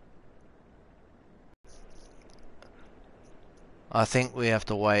 I think we have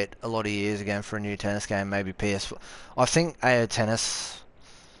to wait a lot of years again for a new tennis game, maybe PS4. I think AO Tennis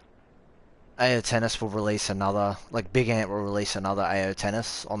will release another, like Big Ant will release another AO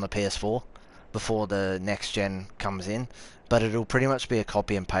Tennis on the PS4, before the next gen comes in, but it'll pretty much be a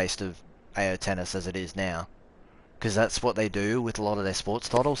copy and paste of AO Tennis as it is now, because that's what they do with a lot of their sports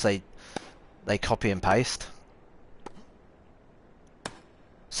titles. They copy and paste,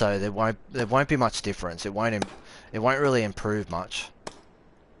 so there won't be much difference. It won't really improve much.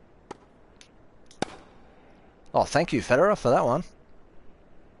 Oh, thank you, Federer, for that one.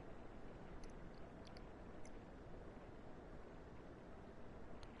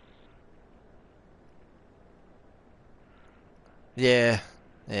 Yeah,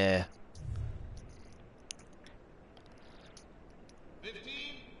 yeah. 15,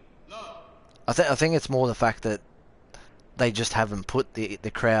 love. I think it's more the fact that they just haven't put the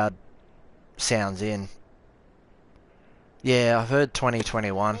crowd sounds in. Yeah, I've heard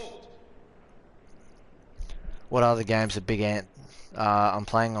 2021. Hold. What other games are Big Ant? I'm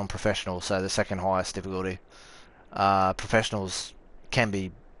playing on professional, so the second highest difficulty. Professionals can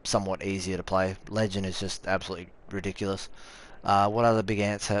be somewhat easier to play. Legend is just absolutely ridiculous. What other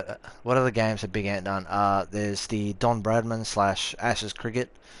games have Big Ant done? There's the Don Bradman / Ashes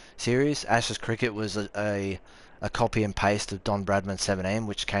Cricket series. Ashes Cricket was a copy and paste of Don Bradman 17,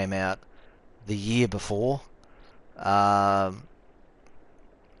 which came out the year before. Um,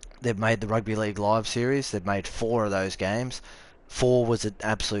 they've made the Rugby League Live series. They've made 4 of those games. 4 was an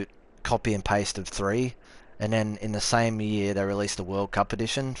absolute copy and paste of 3. And then in the same year, they released a World Cup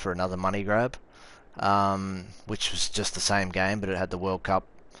edition for another money grab, which was just the same game, but it had the World Cup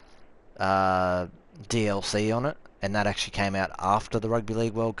DLC on it. And that actually came out after the Rugby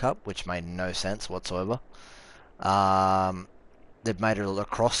League World Cup, which made no sense whatsoever. They've made a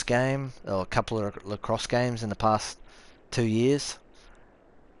lacrosse game, or a couple of lacrosse games in the past 2 years.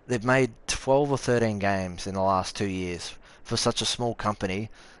 They've made 12 or 13 games in the last 2 years. For such a small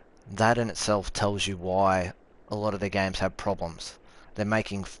company, that in itself tells you why a lot of their games have problems. They're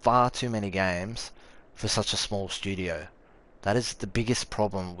making far too many games for such a small studio. That is the biggest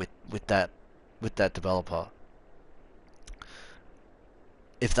problem with that developer.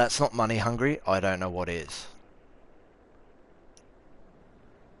 If that's not money hungry, I don't know what is.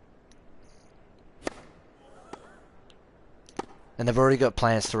 And they've already got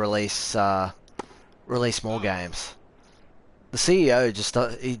plans to release more games. The CEO just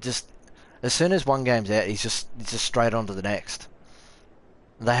as soon as one game's out, he's just straight on to the next.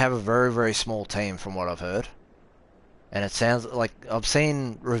 They have a very, very small team from what I've heard. And it sounds like I've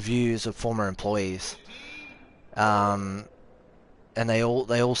seen reviews of former employees, and they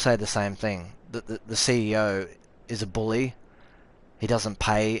all say the same thing. The CEO is a bully. He doesn't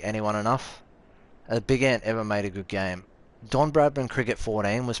pay anyone enough. Big Ant ever made a good game. Don Bradman Cricket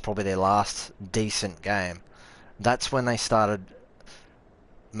 14 was probably their last decent game. That's when they started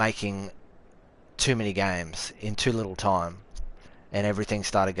making too many games in too little time, and everything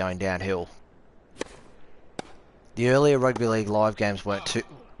started going downhill. The earlier Rugby League Live games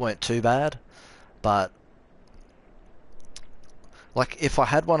weren't too bad, but like if I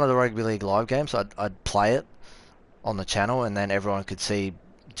had one of the Rugby League Live games, I'd play it on the channel, and then everyone could see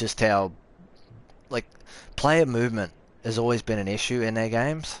just how like player movement has always been an issue in their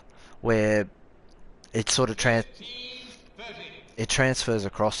games, where it sort of 15, 30. it transfers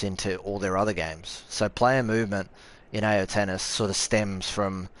across into all their other games. So player movement in AO Tennis sort of stems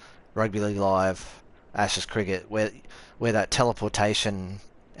from Rugby League Live, Ashes Cricket, where that teleportation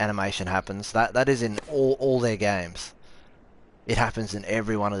animation happens. That is in all their games. It happens in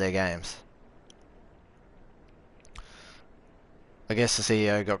every one of their games. I guess the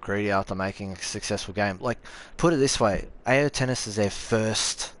CEO got greedy after making a successful game. Like, put it this way, AO Tennis is their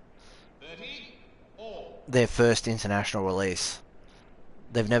first 30, all. international release.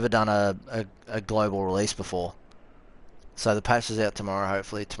 They've never done a global release before. So the patch is out tomorrow,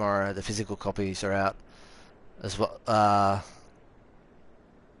 hopefully. Tomorrow the physical copies are out as well.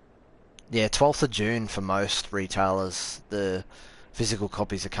 Yeah, 12th of June for most retailers. The physical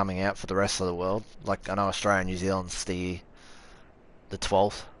copies are coming out for the rest of the world. Like, I know Australia and New Zealand's the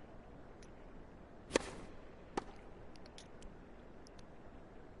 12th.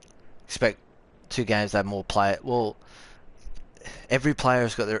 Expect 2 games to have more play. Well, every player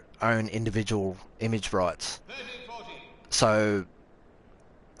has got their own individual image rights. 30, 40. So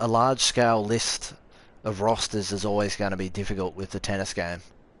a large scale list of rosters is always going to be difficult with the tennis game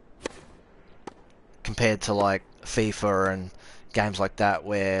compared to like FIFA and games like that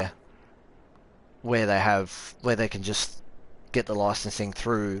where they can just get the licensing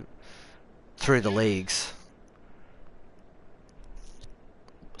through the leagues,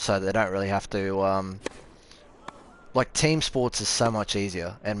 so they don't really have to like team sports is so much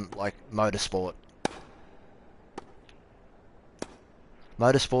easier, and like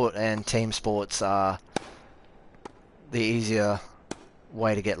Motorsport and team sports are the easier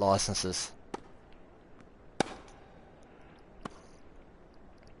way to get licenses.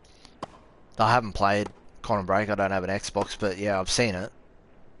 I haven't played Quantum Break, I don't have an Xbox, but yeah, I've seen it.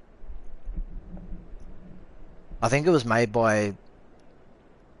 I think it was made by...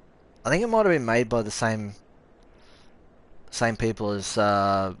 I think it might have been made by the same people as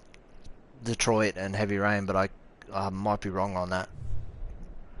Detroit and Heavy Rain, but I might be wrong on that.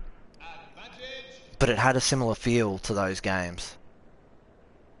 Advantage. But it had a similar feel to those games.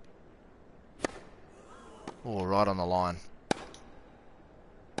 Oh, right on the line.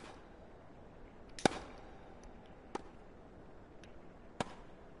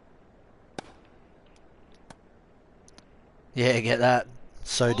 Yeah, get that.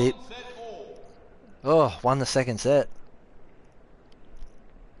 So deep. One set all. Oh, won the second set.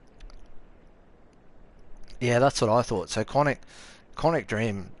 Yeah, that's what I thought. So Conic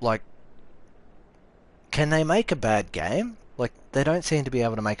Dream, like, can they make a bad game? Like, they don't seem to be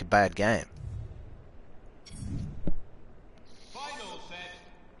able to make a bad game. Final set.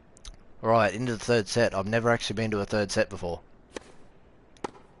 Right, into the third set. I've never actually been to a third set before.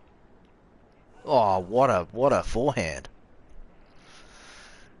 Oh, what a forehand.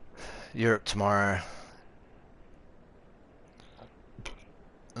 Europe tomorrow.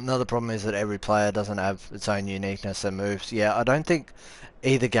 Another problem is that every player doesn't have its own uniqueness and moves. Yeah, I don't think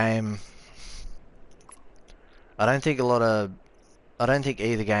either game... I don't think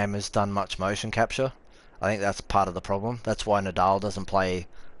either game has done much motion capture. I think that's part of the problem. That's why Nadal doesn't play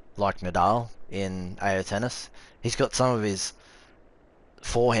like Nadal in AO tennis. He's got some of his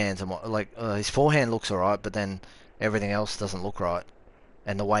forehands and his forehand looks alright, but then everything else doesn't look right,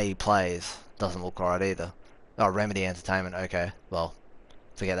 and the way he plays doesn't look right either. Oh, Remedy Entertainment. Okay, well,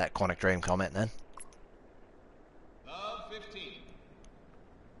 forget that Quantic Dream comment then. Love 15.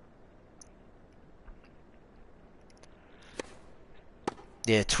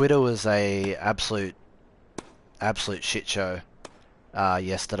 Yeah, Twitter was a absolute shit show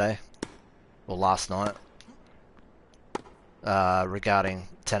yesterday or last night regarding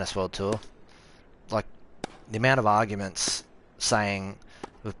Tennis World Tour. Like, the amount of arguments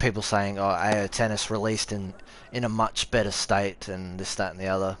with people saying, oh, AO Tennis released in a much better state and this, that and the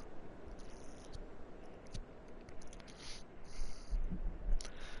other.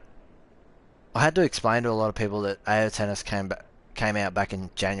 I had to explain to a lot of people that AO Tennis came out back in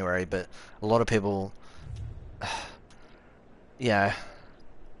January, but a lot of people, yeah,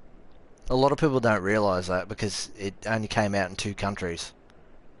 a lot of people don't realise that because it only came out in 2 countries.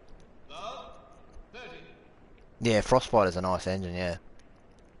 Love 30. Yeah, Frostbite is a nice engine, yeah.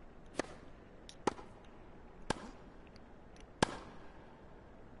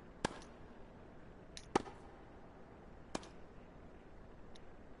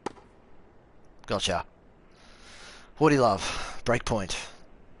 Gotcha. What do you love? Breakpoint.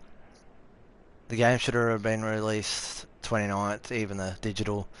 The game should have been released 29th, even the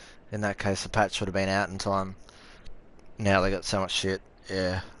digital. In that case, the patch should have been out in time. Now they got so much shit.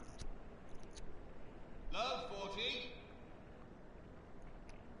 Yeah. Love 40.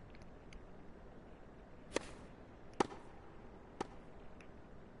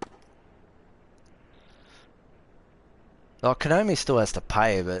 Well, Konami still has to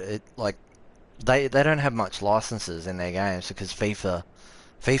pay, but they don't have much licenses in their games because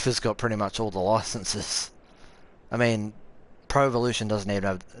FIFA's got pretty much all the licenses. I mean, Pro Evolution doesn't even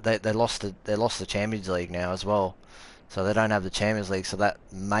have they lost the Champions League now as well, so they don't have the Champions League, so that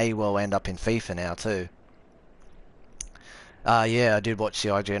may well end up in FIFA now too. Yeah, I did watch the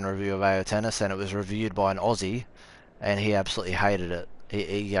IGN review of AO Tennis, and it was reviewed by an Aussie, and he absolutely hated it.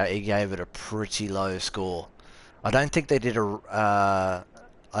 He gave it a pretty low score. I don't think they did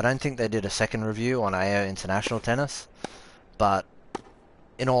a second review on AO International Tennis, but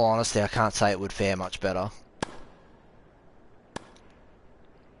in all honesty, I can't say it would fare much better.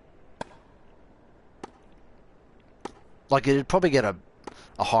 Like, it'd probably get a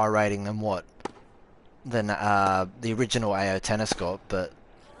higher rating than the original AO Tennis got, but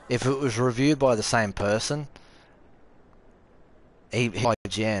if it was reviewed by the same person,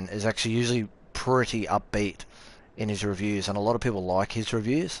 IGN is actually usually pretty upbeat in his reviews, and a lot of people like his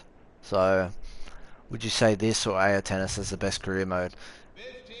reviews. So, would you say this or AO Tennis is the best career mode?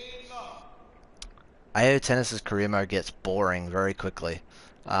 15 love. AO Tennis's career mode gets boring very quickly,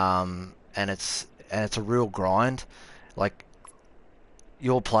 and it's a real grind. Like,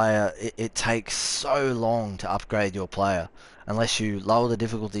 your player, it takes so long to upgrade your player unless you lower the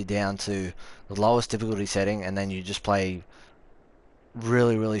difficulty down to the lowest difficulty setting, and then you just play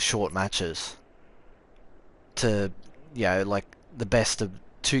really, really short matches to, like, the best of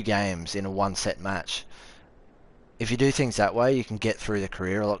two games in a one set match. If you do things that way, you can get through the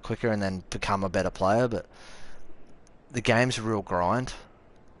career a lot quicker and then become a better player. But the game's a real grind.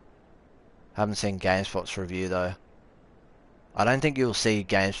 Haven't seen GameSpot's review though. I don't think you'll see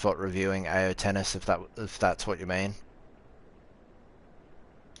GameSpot reviewing AO Tennis if that's what you mean.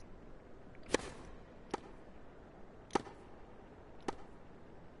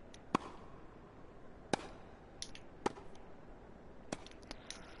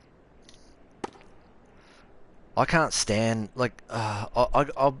 I can't stand like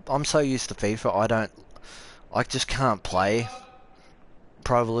I'm so used to FIFA. I just can't play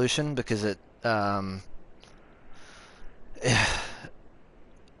Pro Evolution because it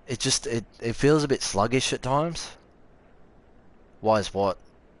feels a bit sluggish at times. Why is what?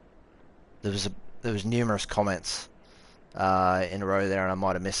 There was numerous comments in a row there, and I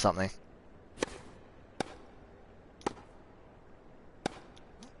might have missed something.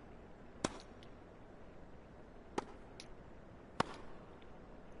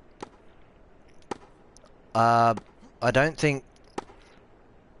 I don't think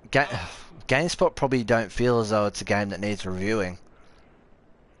GameSpot probably don't feel as though it's a game that needs reviewing,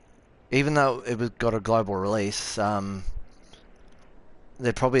 even though got a global release.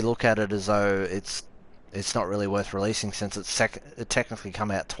 They probably look at it as though it's not really worth releasing since it technically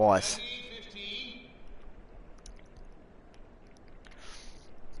come out twice.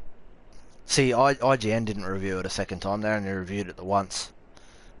 See, IGN didn't review it a second time; they only reviewed it the once.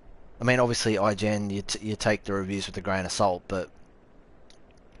 I mean, obviously, IGN, you take the reviews with a grain of salt, but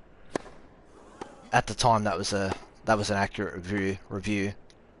at the time that was an accurate review.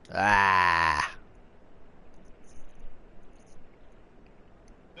 Ah.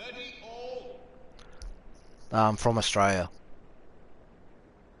 30 all. From Australia.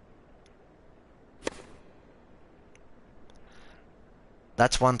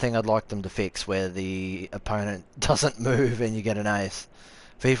 That's one thing I'd like them to fix, where the opponent doesn't move and you get an ace.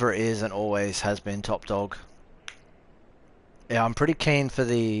 FIFA is and always has been top dog. Yeah, I'm pretty keen for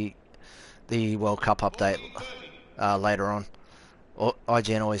the World Cup update later on.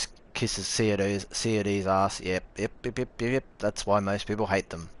 IGN always kisses COD's ass. Yep. That's why most people hate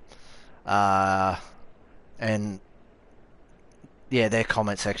them. And yeah, their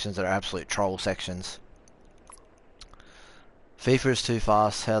comment sections are absolute troll sections. FIFA is too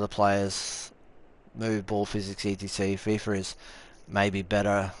fast. How the players move, ball physics, etc. FIFA is maybe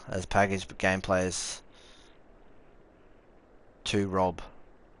better as package, but gameplay is too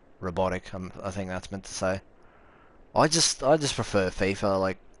robotic. I think that's meant to say. I just prefer FIFA.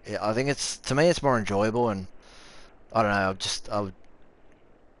 Like, I think to me it's more enjoyable, and I don't know.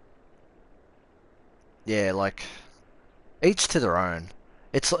 Yeah, like each to their own.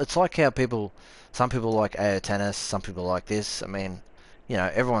 It's like how some people like AO Tennis, some people like this. I mean,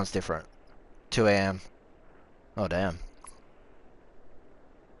 everyone's different. 2 a.m. Oh damn.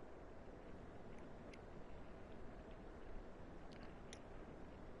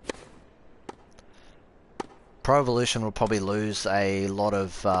 Pro Evolution will probably lose a lot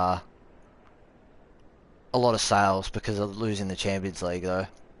of sales because of losing the Champions League, though.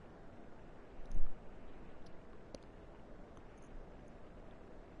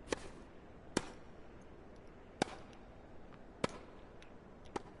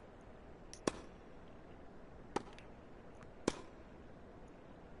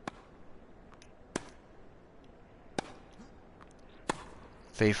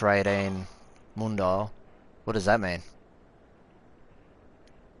 FIFA 18 Mundial. What does that mean?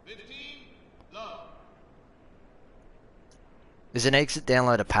 15 love. Is an exit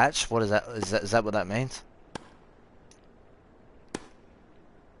download a patch? What is that? Is that what that means?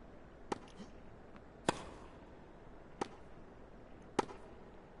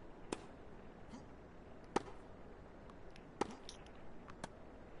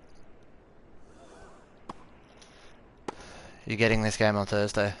 You're getting this game on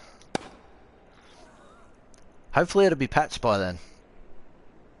Thursday. Hopefully it'll be patched by then.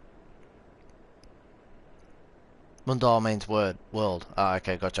 Mundial means world. Ah,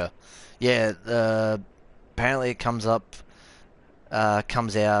 okay, gotcha. Yeah, apparently it comes out 8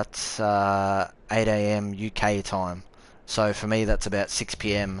 a.m. UK time. So for me that's about 6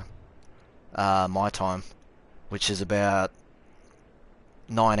 p.m. My time, which is about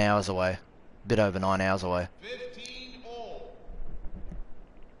 9 hours away. A bit over 9 hours away. 15 all.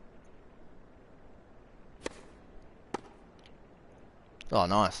 Oh,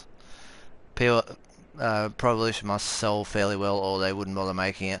 nice. Pro Evolution must sell fairly well, or they wouldn't bother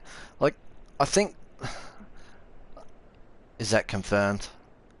making it. Like, I think... Is that confirmed?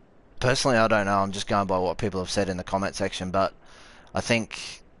 Personally, I don't know. I'm just going by what people have said in the comment section, but I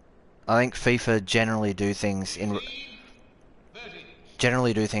think I think FIFA Fifteen. 30.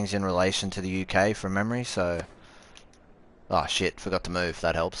 generally do things in relation to the UK from memory. So, oh shit, forgot to move.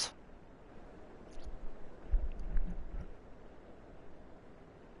 That helps.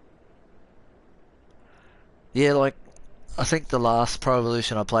 Yeah, like I think the last Pro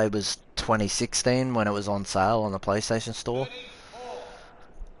Evolution I played was 2016 when it was on sale on the PlayStation Store. 34.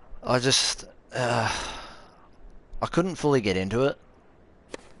 I just uh, I couldn't fully get into it.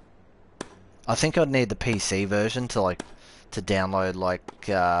 I think I'd need the PC version to download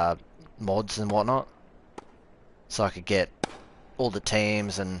mods and whatnot, so I could get all the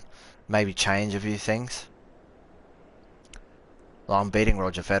teams and maybe change a few things. Well, I'm beating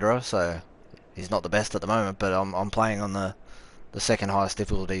Roger Federer, so he's not the best at the moment, but I'm playing on the second highest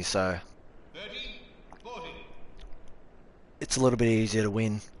difficulty, so 30. 40. it's a little bit easier to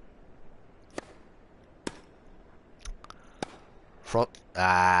win. Fro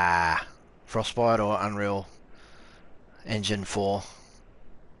Frostbite or Unreal Engine 4.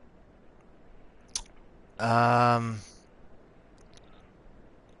 Um,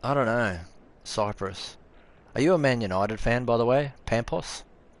 I don't know. Cyprus. Are you a Man United fan, by the way, Pampos?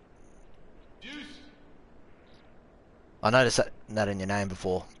 Deuce. I noticed that in your name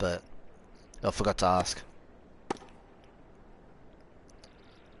before, but I forgot to ask.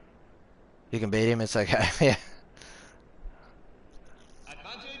 You can beat him, it's okay. Yeah.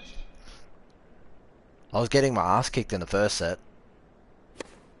 Advantage. I was getting my ass kicked in the first set.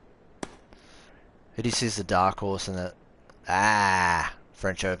 Who do you see as the dark horse in it?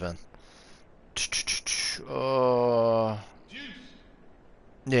 French Open. Oh, Deuce.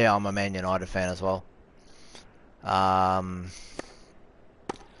 yeah, I'm a Man United fan as well. Um,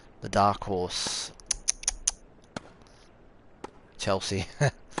 the dark horse, Chelsea.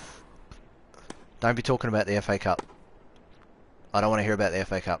 Don't be talking about the FA Cup. I don't want to hear about the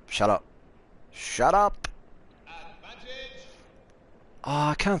FA Cup. Shut up. Shut up. Advantage. Oh,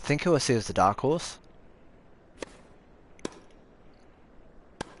 I can't think who I see as the dark horse.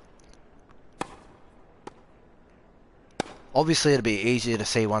 Obviously, it'd be easier to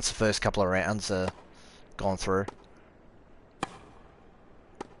see once the first couple of rounds are gone through.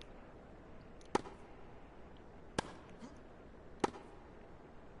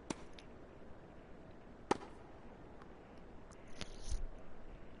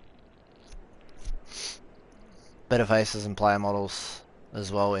 Better faces and player models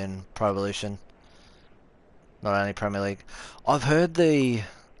as well in Pro Evolution, not only Premier League. I've heard the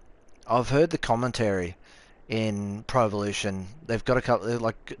I've heard the commentary in Pro Evolution. They've got a couple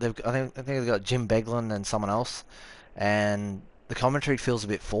I think they've got Jim Beglin and someone else, and the commentary feels a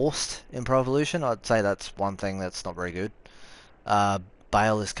bit forced in Pro Evolution. I'd say that's one thing that's not very good. Uh,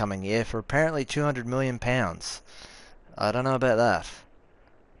 Bale is coming here for apparently £200 million. I don't know about that,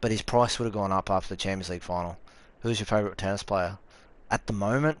 but his price would have gone up after the Champions League final. Who's your favourite tennis player? At the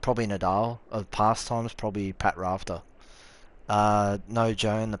moment, probably Nadal. Of past times, probably Pat Rafter. No,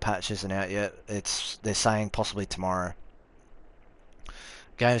 Joan, the patch isn't out yet. They're saying possibly tomorrow.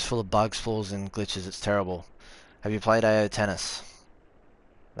 Game's full of bugs, flaws, and glitches. It's terrible. Have you played AO Tennis?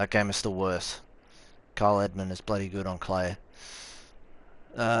 That game is still worse. Kyle Edmund is bloody good on clay.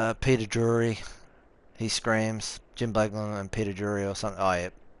 Peter Drury, he screams. Jim Blackman and Peter Drury or something. Oh yeah.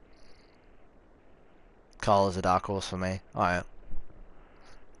 Kyle is a dark horse for me. Oh yeah.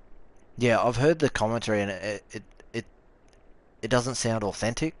 Yeah, I've heard the commentary and it doesn't sound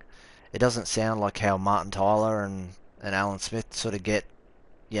authentic. It doesn't sound like how Martin Tyler and Alan Smith sort of you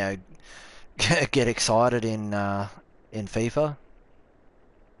know, get excited in FIFA.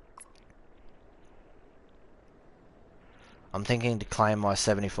 I'm thinking to claim my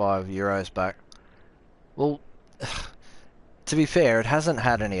 €75 back. Well, to be fair, it hasn't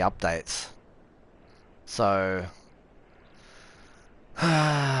had any updates, so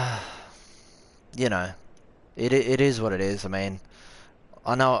you know, it is what it is. I mean,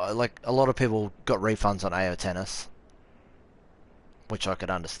 I know like a lot of people got refunds on AO Tennis, which I could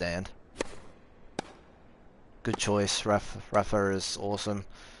understand. Good choice, Rafa is awesome.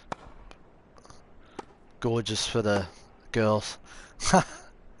 Gorgeous for the girls.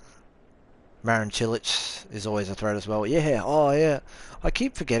 Marin Cilic is always a threat as well. Yeah, oh yeah. I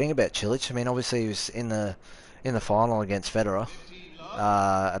keep forgetting about Cilic. I mean, obviously he was in the final against Federer 15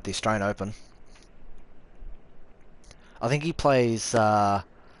 love. at the Australian Open. I think he plays an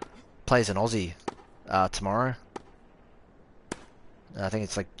Aussie tomorrow. I think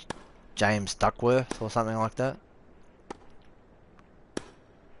it's like James Duckworth or something like that.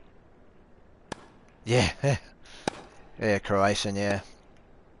 Yeah, yeah, Croatian, yeah.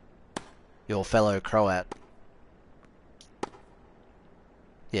 Your fellow Croat.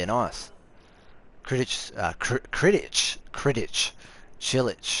 Yeah, nice. Critic,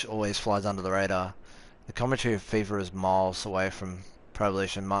 Chilich always flies under the radar. The commentary of FIFA is miles away from Pro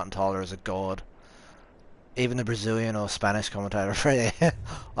Evolution. Martin Tyler is a god. Even the Brazilian or Spanish commentator.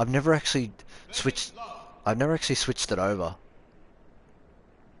 I've never actually switched. Vintage love. I've never actually switched it over.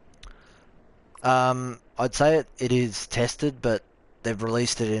 I'd say it is tested, but they've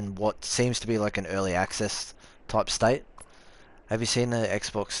released it in what seems to be like an early access type state. Have you seen the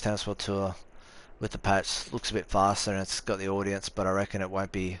Xbox Tennis World Tour with the patch? Looks a bit faster and it's got the audience, but I reckon it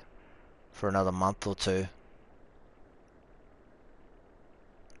won't be for another month or two.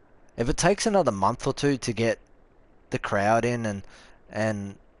 If it takes another month or two to get the crowd in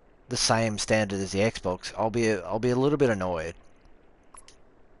and the same standard as the Xbox, I'll be a little bit annoyed.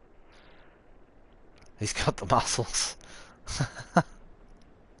 He's got the muscles.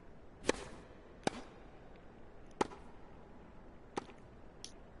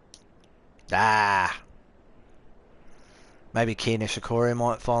 Ah, maybe Kei Nishikori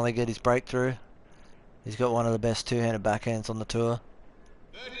might finally get his breakthrough. He's got one of the best two-handed backhands on the tour.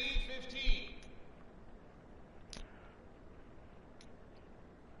 30-15.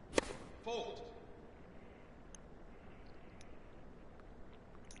 Fault.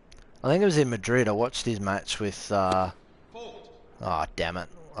 I think it was in Madrid. I watched his match with. Fault. Oh damn it!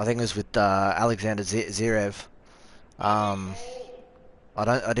 I think it was with Alexander Zverev. Um,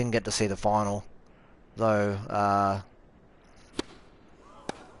 I didn't get to see the final though.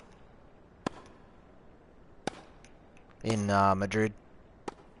 In Madrid.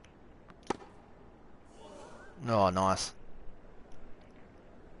 Oh, nice.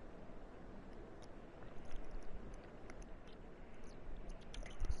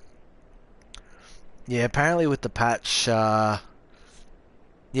 Yeah, apparently with the patch, yeah,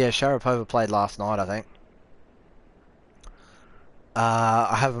 Sharapova played last night, I think.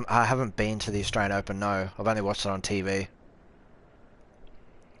 I haven't been to the Australian Open, no. I've only watched it on TV.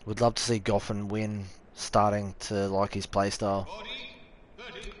 Would love to see Goffin win, starting to like his playstyle.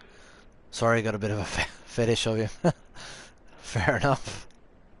 40-30. Sorry, got a bit of a fetish of him. Fair enough.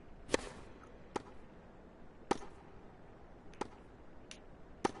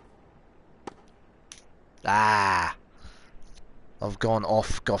 Ah, I've gone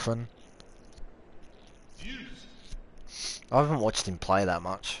off Goffin. Deuce. I haven't watched him play that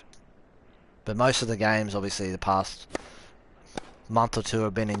much. But most of the games, obviously, the past month or two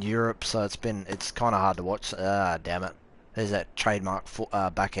have been in Europe, so it's kind of hard to watch. Ah, damn it. There's that trademark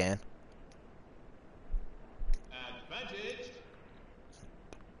backhand. Advantage.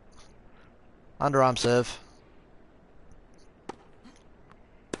 Underarm serve.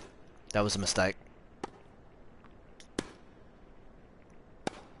 That was a mistake.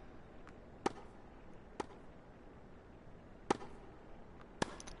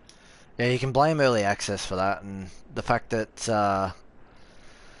 Yeah, you can blame early access for that, and the fact that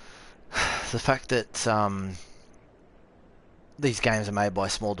these games are made by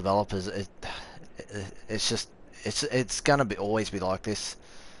small developers. It's just it's gonna be always be like this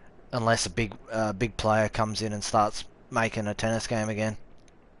unless a big player comes in and starts making a tennis game again.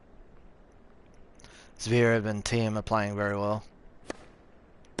 Zverev and Thiem are playing very well.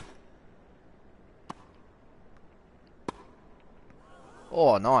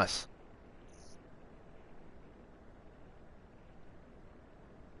 Oh, nice.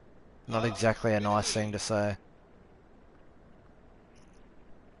 Not exactly a nice thing to say.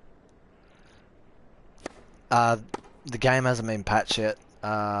 Uh, the game hasn't been patched yet.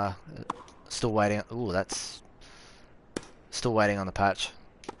 Still waiting. Ooh, that's still waiting on the patch.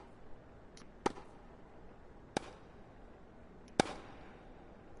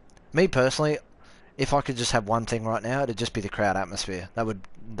 Me personally, if I could just have one thing right now, it'd just be the crowd atmosphere.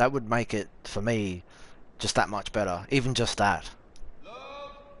 That would make it for me just that much better. Even just that.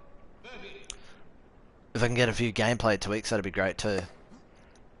 Love. 30. If I can get a few gameplay tweaks, that'd be great too.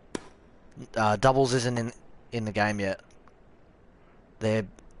 Doubles isn't in the game yet. They're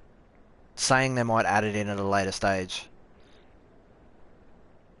saying they might add it in at a later stage.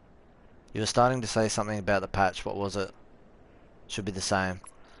 You were starting to say something about the patch. What was it? Should be the same.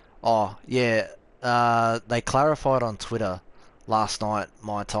 Oh, yeah. They clarified on Twitter last night,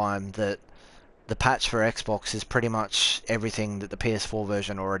 my time, that the patch for Xbox is pretty much everything that the PS4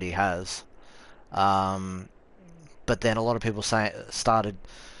 version already has. But then a lot of people started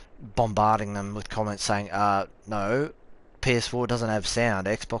bombarding them with comments saying, no, PS4 doesn't have sound.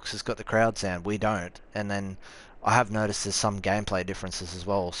 Xbox has got the crowd sound. We don't. And then I have noticed there's some gameplay differences as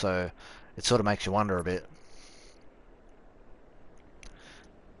well, so it sort of makes you wonder a bit.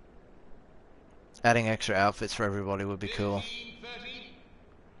 Adding extra outfits for everybody would be cool. 15-30.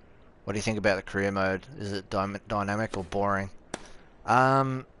 What do you think about the career mode? Is it dynamic or boring?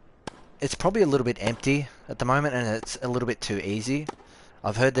 Um, it's probably a little bit empty at the moment, and it's a little bit too easy.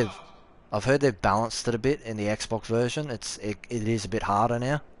 I've heard they've Start. I've heard they've balanced it a bit in the Xbox version. It is a bit harder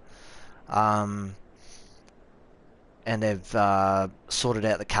now. Um, and they've sorted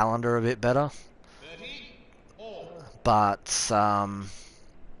out the calendar a bit better. 30. All. But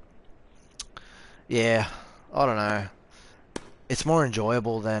yeah, I don't know. It's more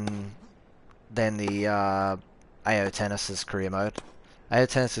enjoyable than the AO Tennis's career mode. AO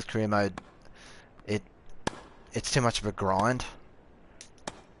Tennis's career mode, it it's too much of a grind.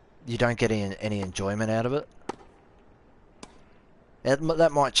 You don't get any enjoyment out of it.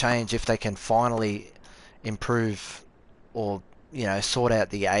 That might change if they can finally improve or sort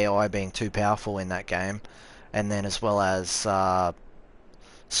out the AI being too powerful in that game, and then as well as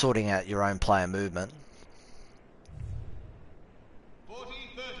sorting out your own player movement. 40.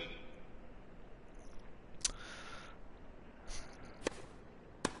 30.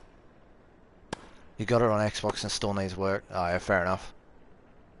 You got it on Xbox and still needs work. Oh yeah, fair enough.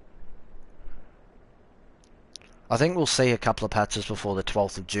 I think we'll see a couple of patches before the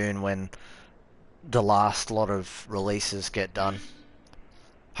 12th of June when the last lot of releases get done. Fuse.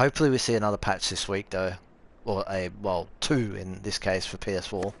 Hopefully we see another patch this week though. Or well, two in this case for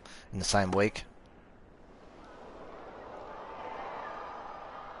PS4 in the same week.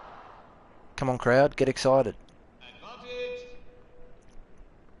 Come on crowd, get excited. Advantage.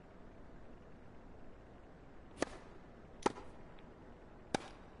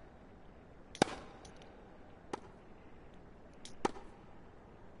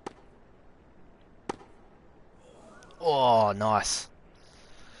 Oh, nice.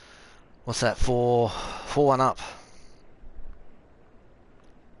 What's that? 4-1 up.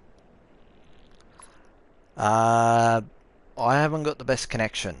 Uh, I haven't got the best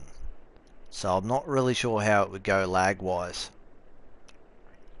connection, so I'm not really sure how it would go lag-wise.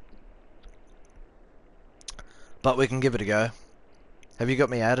 But we can give it a go. Have you got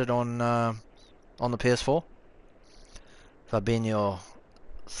me added on the PS4? Fabinho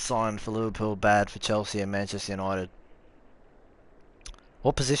signed for Liverpool, bad for Chelsea and Manchester United.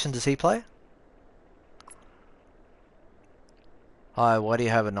 What position does he play? Hi, why do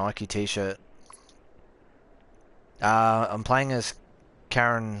you have a Nike t-shirt? I'm playing as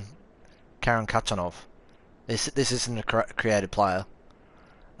Karen Kachanov. This isn't a created player.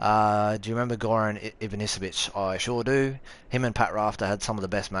 Do you remember Goran Ivanisevic? I sure do. Him and Pat Rafter had some of the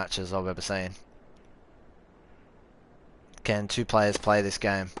best matches I've ever seen. Can two players play this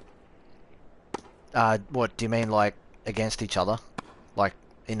game? What do you mean, like against each other? Like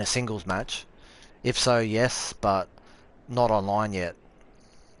in a singles match? If so, yes, but not online yet.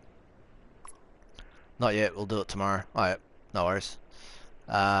 Not yet, we'll do it tomorrow. Alright, no worries.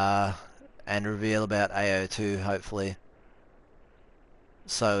 And reveal about AO2, hopefully.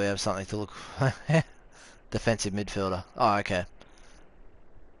 So we have something to look... Defensive midfielder. Oh, okay.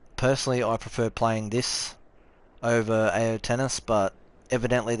 Personally, I prefer playing this over AO Tennis, but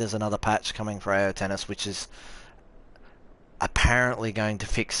evidently there's another patch coming for AO Tennis, which is apparently going to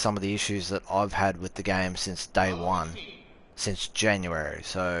fix some of the issues that I've had with the game since day one, since January,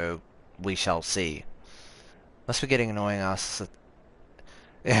 so we shall see. Must be getting annoying us.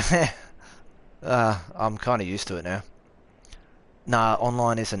 I'm kind of used to it now. Nah,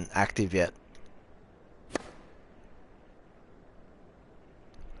 online isn't active yet.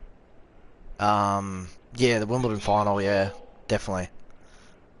 Yeah, the Wimbledon final, yeah, definitely.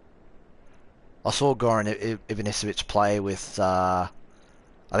 I saw Goran Ivanisevic play with, I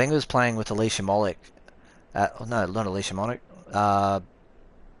think he was playing with Alicia Molik. No, not Alicia Molik.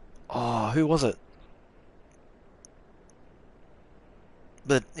 Who was it?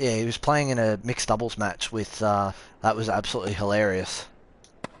 But yeah, he was playing in a mixed doubles match with, that was absolutely hilarious.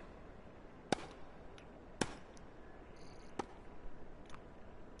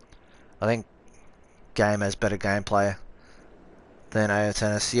 I think game has better gameplay than AO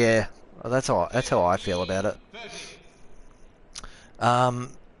Tennis. Yeah, that's how I feel about it. 30.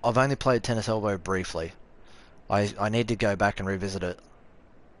 I've only played Tennis Elbow briefly. I need to go back and revisit it.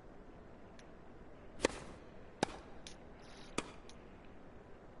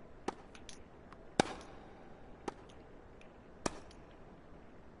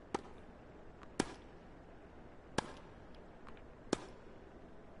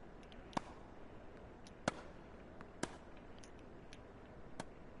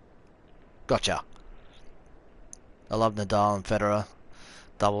 Gotcha. I love Nadal and Federer.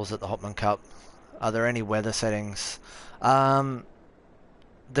 Doubles at the Hopman Cup. Are there any weather settings? There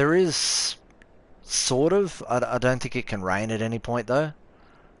is sort of. I don't think it can rain at any point though.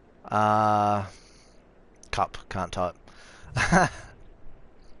 Uh, Cup, can't type. 30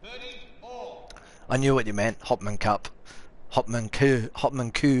 all. I knew what you meant. Hopman Cup. Hopman Coup.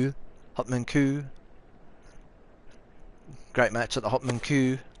 Hopman Coup. Hopman Coup. Great match at the Hopman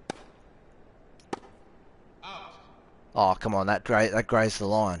Coup. Out. Oh, come on, that grazed the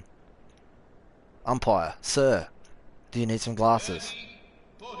line. Umpire, sir, do you need some glasses? 30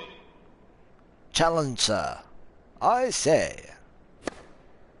 40. Challenge, sir. I say.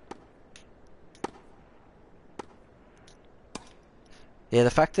 Yeah, the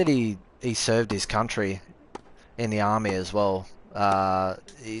fact that he served his country in the army as well.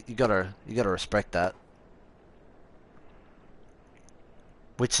 You gotta respect that.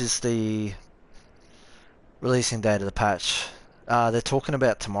 Which is the releasing date of the patch? They're talking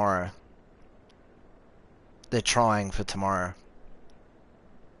about tomorrow. They're trying for tomorrow.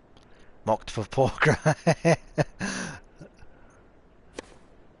 Mocked for poor grade.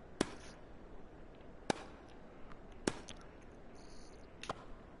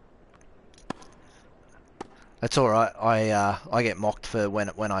 That's all right. I get mocked for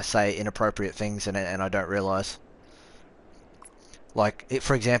when I say inappropriate things and I don't realise. Like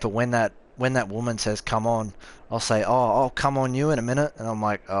for example, when that woman says "come on," I'll say, "Oh, I'll come on you in a minute," and I'm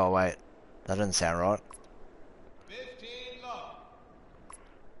like, "Oh wait, that doesn't sound right." 15 love.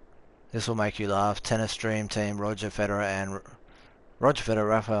 This will make you laugh. Tennis Dream Team: Roger Federer,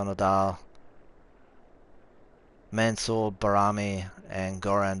 Rafael Nadal, Mansour Barami, and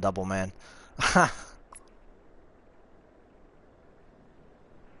Goran Doubleman.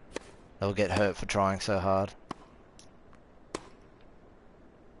 They'll get hurt for trying so hard.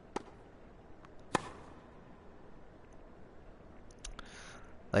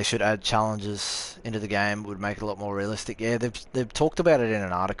 They should add challenges into the game. It would make it a lot more realistic. Yeah, they've talked about it in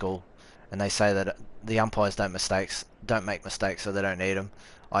an article, and they say that the umpires don't make mistakes, so they don't need them.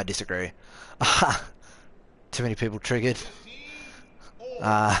 I disagree. Too many people triggered. 15 all.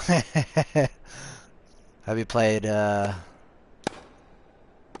 Uh, have you played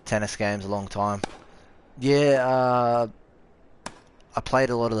tennis games a long time? Yeah, I played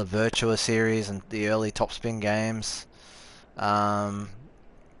a lot of the Virtua series and the early Topspin games. Um,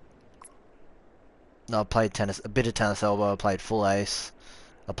 no, I played tennis, a bit of Tennis Elbow. I played Full Ace.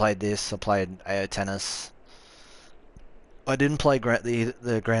 I played this. I played AO Tennis. I didn't play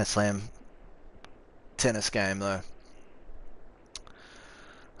the Grand Slam tennis game though.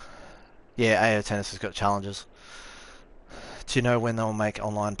 Yeah, AO Tennis has got challenges. Do you know when they'll make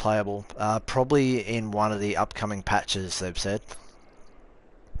online playable? Probably in one of the upcoming patches, they've said.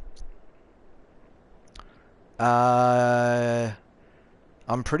 Uh,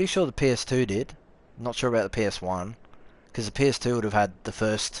 I'm pretty sure the PS2 did. Not sure about the PS1, because the PS2 would have had the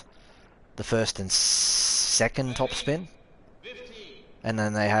first and second top 30 spin, 15. and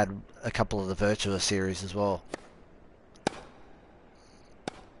then they had a couple of the Virtua series as well.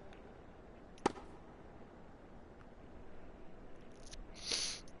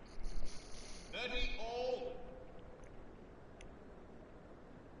 30 all.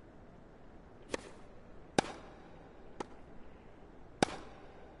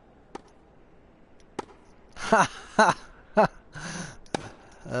 Ha ha ha!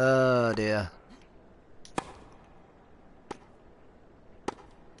 Oh dear.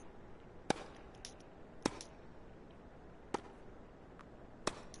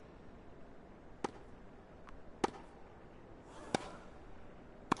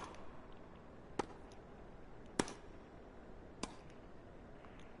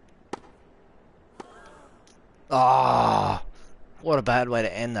 Ah, what a bad way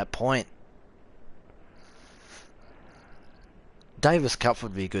to end that point. Davis Cup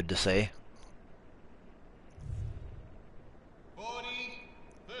would be good to see. 40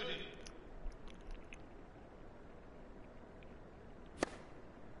 30.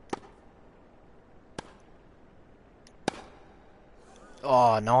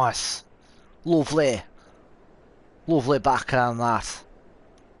 Oh, nice. Lovely. Lovely backhand that.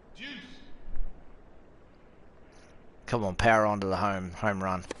 Deuce. Come on, power onto the home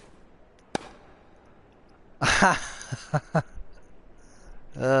run.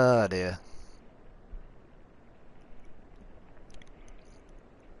 Oh dear.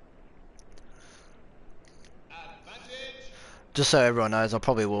 Advantage. Just so everyone knows, I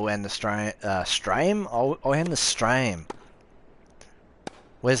probably will end the stream. I'll end the stream.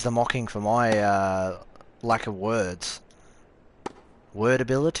 Where's the mocking for my lack of words?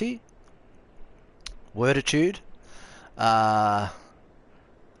 Wordability? Worditude? Uh,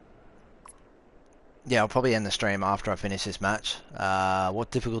 yeah, I'll probably end the stream after I finish this match.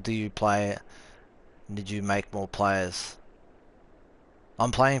 What difficulty you play? Did you make more players?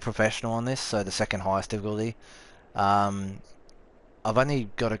 I'm playing professional on this, so the second highest difficulty. Um, I've only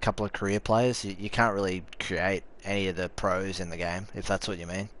got a couple of career players. You can't really create any of the pros in the game, if that's what you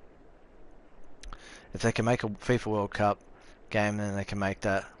mean. If they can make a FIFA World Cup game, then they can make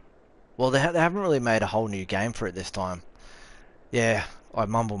that. Well, they haven't really made a whole new game for it this time. Yeah, I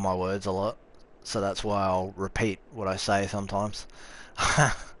mumble my words a lot, so that's why I'll repeat what I say sometimes.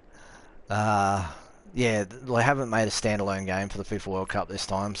 uh, yeah, they haven't made a standalone game for the FIFA World Cup this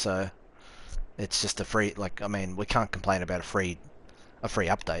time, so it's just a free. Like, I mean, we can't complain about a free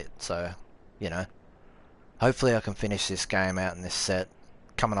update. So, you know, hopefully I can finish this game out in this set,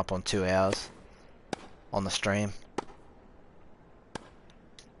 coming up on 2 hours on the stream.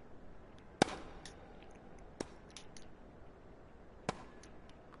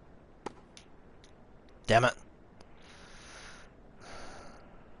 Damn it.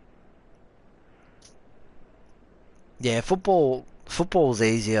 Yeah, football's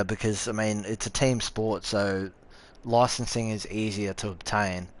easier because I mean it's a team sport, so licensing is easier to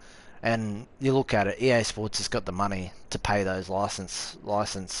obtain. And you look at it, EA Sports has got the money to pay those license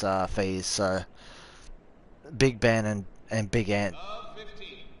fees. So Big Ben and Big Ant, Love 15.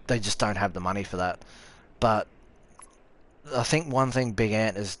 they just don't have the money for that. But I think one thing Big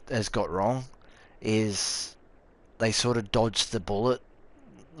Ant has got wrong is they sort of dodged the bullet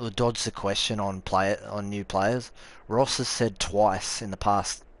or dodged the question on new players. Ross has said twice in the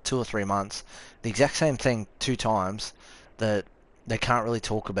past 2 or 3 months the exact same thing 2 times, that they can't really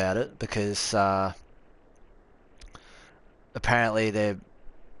talk about it because apparently they're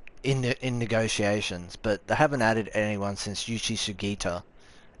in negotiations, but they haven't added anyone since Yuchi Sugita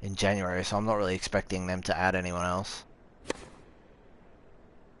in January, so I'm not really expecting them to add anyone else.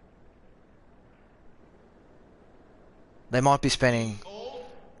 They might be spending Old.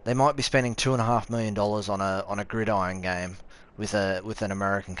 they might be spending $2.5 million on a gridiron game with an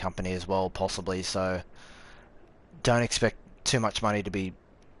American company as well, possibly. So don't expect too much more money to be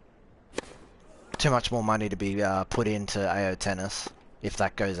put into AO Tennis if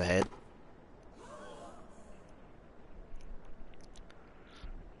that goes ahead.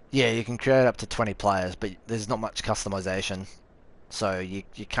 Yeah, you can create up to 20 players, but there's not much customization, so you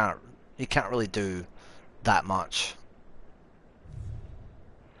can't really do that much.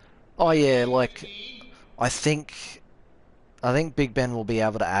 Oh yeah, like 15. I think Big Ben will be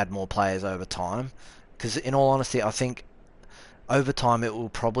able to add more players over time, because in all honesty, I think over time it will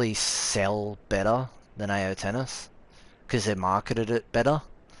probably sell better than AO Tennis because they marketed it better.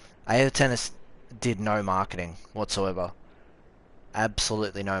 AO Tennis did no marketing whatsoever.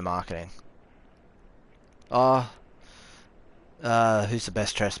 Absolutely no marketing. Oh, who's the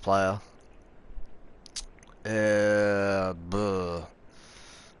best chess player? Buh.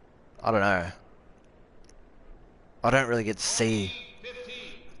 I don't know. I don't really get to see Body 15.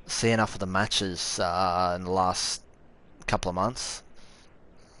 see enough of the matches in the last couple of months.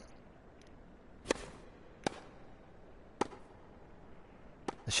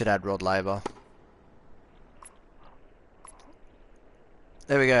 They should add Rod Laver.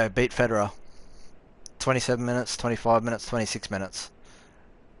 There we go. Beat Federer. 27 minutes, 25 minutes, 26 minutes.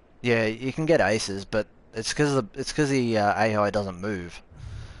 Yeah, you can get aces, but it's because the AI doesn't move.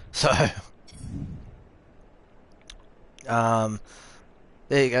 So, um,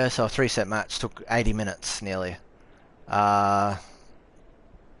 there you go. So a 3-set match took 80 minutes nearly. Uh,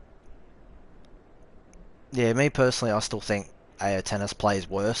 yeah, me personally, I still think AO Tennis plays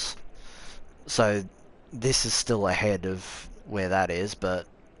worse. So this is still ahead of where that is, but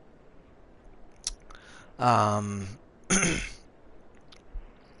um, oh,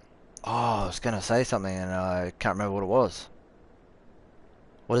 I was gonna say something and I can't remember what it was.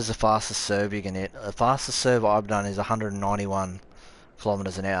 What is the fastest serve you can hit? The fastest serve I've done is 191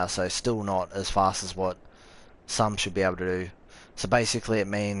 kilometers an hour, so still not as fast as what some should be able to do. So basically it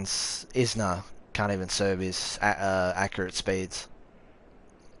means Isner can't even serve his accurate speeds.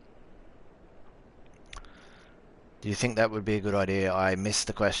 Do you think that would be a good idea? I missed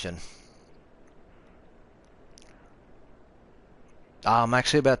the question. I'm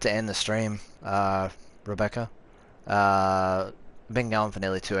actually about to end the stream, Rebecca. Been going for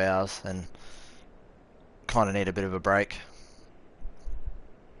nearly 2 hours and kind of need a bit of a break.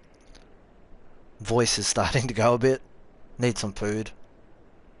 Voice is starting to go a bit. Need some food.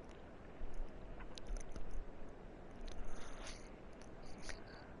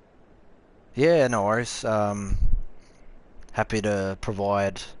 Yeah, no worries. Happy to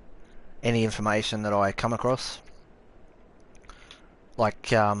provide any information that I come across. Like,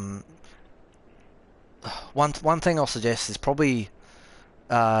 one thing I'll suggest is probably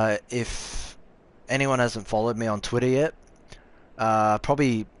if anyone hasn't followed me on Twitter yet,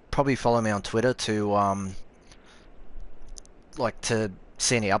 Probably follow me on Twitter to like to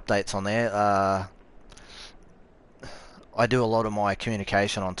see any updates on there. I do a lot of my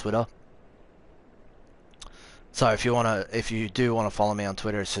communication on Twitter. So if you do wanna follow me on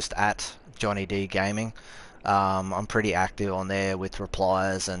Twitter, it's just at Johnny D Gaming. I'm pretty active on there with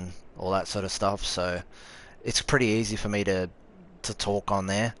replies and all that sort of stuff. So it's pretty easy for me to talk on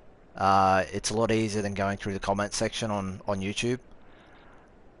there. It's a lot easier than going through the comment section on YouTube.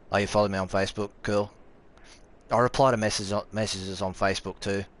 Oh, you follow me on Facebook? Cool. I reply to messages on Facebook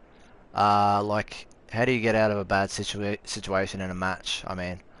too. Like, how do you get out of a bad situation in a match? I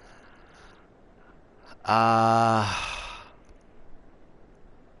mean, uh,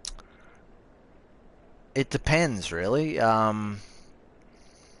 it depends really.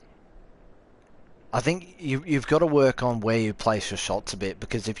 I think you've got to work on where you place your shots a bit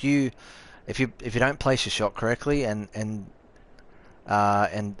because if you don't place your shot correctly and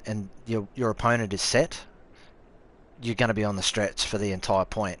your opponent is set, you're going to be on the stretch for the entire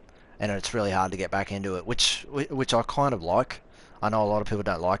point, and it's really hard to get back into it, which I kind of like. I know a lot of people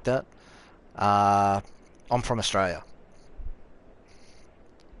don't like that. I'm from Australia.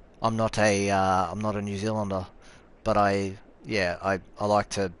 I'm not a New Zealander, but I like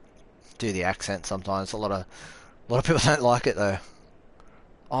to do the accent sometimes. A lot of people don't like it though.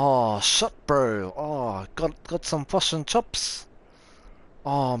 Oh, shut, bro. Oh, got some fish and chips.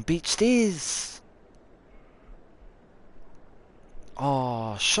 Oh, beach steers.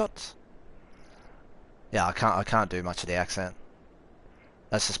 Oh, shut. Yeah, I can't do much of the accent.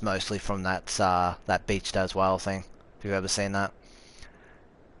 That's just mostly from that beach does well thing. Have you ever seen that?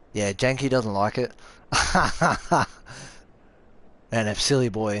 Yeah, Janky doesn't like it. And if Silly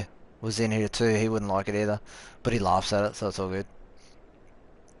Boy was in here too, he wouldn't like it either. But he laughs at it, so it's all good.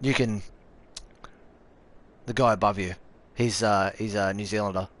 You can the guy above you. He's a New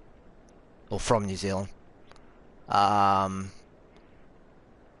Zealander or from New Zealand. Um,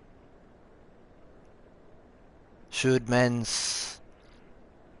 should men's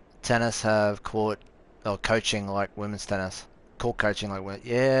tennis have court or coaching like women's tennis? Court coaching like women?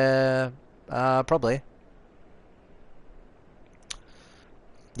 Yeah, probably.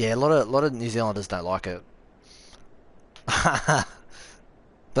 Yeah, a lot of New Zealanders don't like it.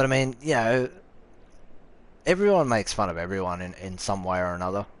 But I mean, everyone makes fun of everyone in some way or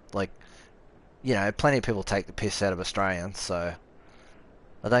another. Like, plenty of people take the piss out of Australians, so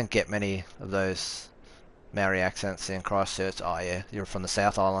I don't get many of those Maori accents in Christchurch. Oh yeah, you're from the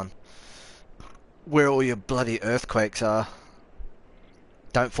South Island, where all your bloody earthquakes are.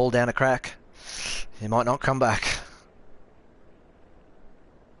 Don't fall down a crack. You might not come back.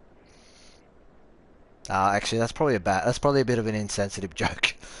 Actually, that's probably a bit of an insensitive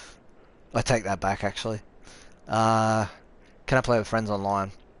joke. I take that back, actually. Uh, can I play with friends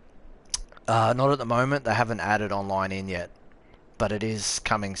online? Not at the moment. They haven't added online in yet, but it is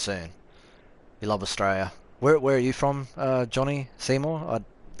coming soon. You love Australia. Where are you from, Johnny Seymour? I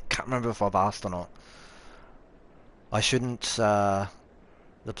can't remember if I've asked or not. I shouldn't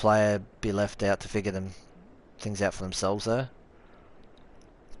the player be left out to figure things out for themselves though.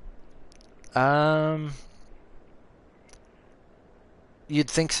 Um, you'd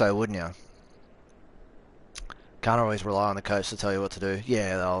think so, wouldn't you? Can't always rely on the coach to tell you what to do.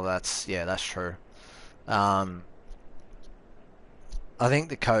 That's true. Um, I think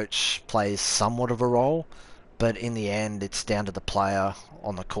the coach plays somewhat of a role, but in the end, it's down to the player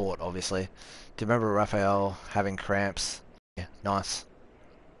on the court, obviously. Do you remember Raphael having cramps? Yeah, nice.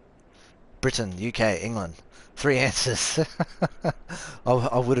 Britain, UK, England. Three answers.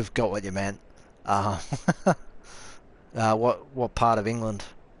 I would have got what you meant. Uh, what part of England?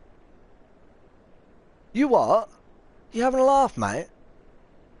 You what? You having a laugh, mate?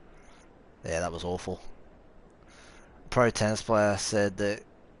 Yeah, that was awful. Pro tennis player said that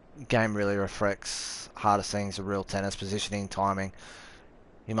game really reflects hardest things of real tennis, positioning, timing.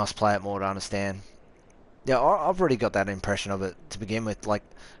 You must play it more to understand. Yeah, I've already got that impression of it to begin with. Like,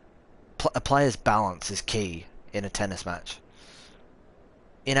 a player's balance is key in a tennis match.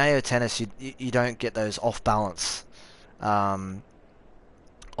 In AO tennis, you don't get those um,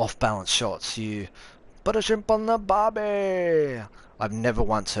 off balance shots. You put a shrimp on the barbie. I've never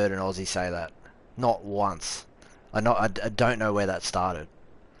once heard an Aussie say that. Not once. I don't know where that started.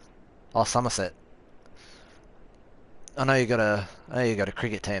 Oh, Somerset. I know you got a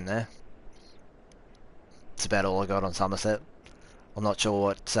cricket team there. That's about all I got on Somerset. I'm not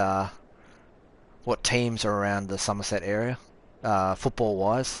sure what teams are around the Somerset area, football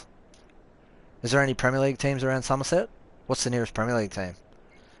wise. Is there any Premier League teams around Somerset? What's the nearest Premier League team?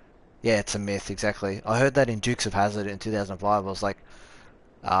 Yeah, it's a myth, exactly. I heard that in Dukes of Hazzard in 2005. I was like,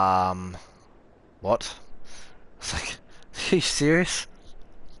 um, what? It's like, are you serious?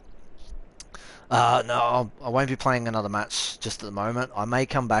 No, I won't be playing another match just at the moment. I may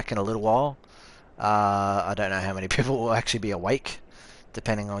come back in a little while. I don't know how many people will actually be awake,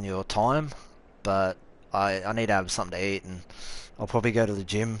 depending on your time. But I need to have something to eat, and I'll probably go to the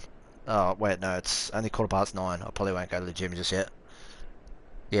gym. Oh, wait, no, it's only 9:15. I probably won't go to the gym just yet.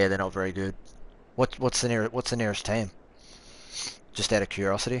 Yeah, they're not very good. What's the nearest team? Just out of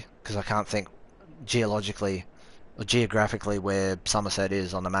curiosity, because I can't think geologically or geographically where Somerset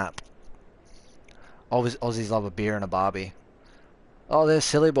is on the map. Aussies love a beer and a barbie. Oh, there's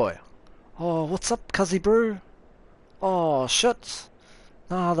Silly Boy. Oh, what's up, Cuzzy Brew? Oh, shit.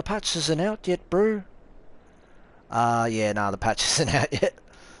 Nah, the patch isn't out yet, brew. Yeah, nah, the patch isn't out yet.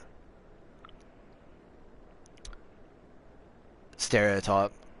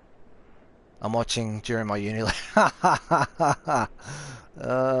 Stereotype. I'm watching during my uni.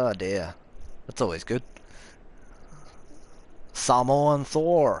 Oh dear. That's always good. Samoan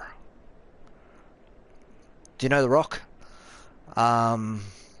Thor. Do you know The Rock? Um,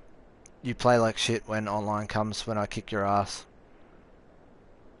 you play like shit when online comes when I kick your ass.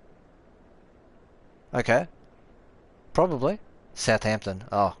 Okay, probably. Southampton.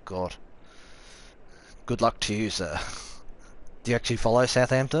 Oh god. Good luck to you, sir. Do you actually follow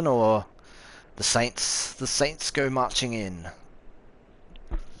Southampton or the Saints? The Saints go marching in.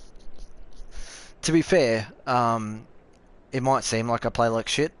 To be fair, it might seem like I play like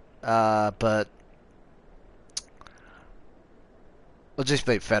shit, but I'll just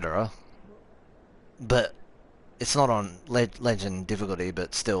beat Federer. But it's not on legend difficulty,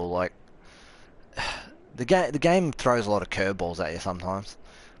 but still, like the game throws a lot of curveballs at you sometimes.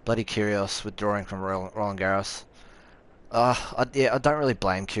 Bloody Kyrgios withdrawing from Roland Garros. Yeah, I don't really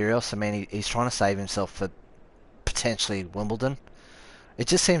blame Kyrgios. I mean, he's trying to save himself for potentially Wimbledon. It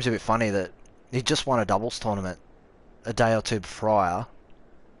just seems a bit funny that he just won a doubles tournament a day or two prior,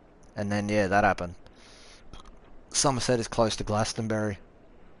 and then yeah, that happened. Somerset is close to Glastonbury.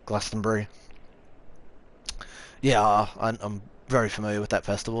 Yeah, I'm very familiar with that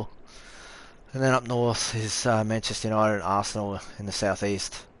festival. And then up north is Manchester United and Arsenal in the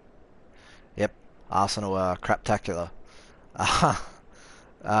southeast. Yep, Arsenal are craptacular.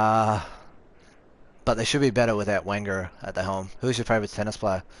 Uh, but they should be better without Wenger at the helm. Who's your favourite tennis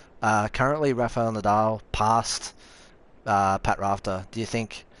player? Currently, Rafael Nadal, past Pat Rafter. Do you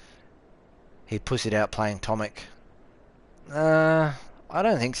think he'd push it out playing Tomic? I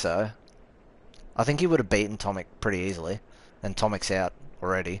don't think so. I think he would have beaten Tomic pretty easily, and Tomic's out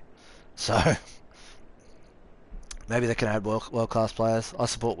already. So maybe they can add world class players. I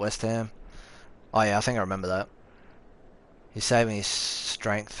support West Ham. Oh yeah, I think I remember that. He's saving his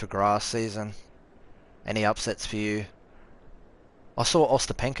strength for grass season. Any upsets for you? I saw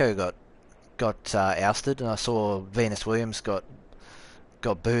Ostapenko got ousted, and I saw Venus Williams got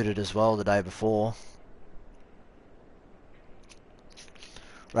booted as well the day before.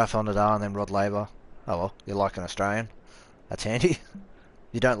 Rafael Nadal and then Rod Laver. Oh well, you're like an Australian. That's handy.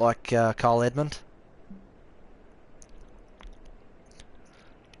 You don't like Kyle Edmund?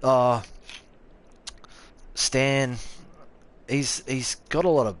 Uh, Stan, he's having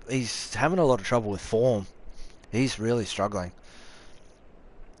a lot of trouble with form. He's really struggling.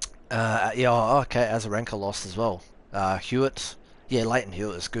 Yeah, okay, Azarenka lost as well. Hewitt, yeah, Leighton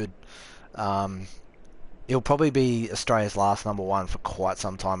Hewitt is good. Um, he'll probably be Australia's last number one for quite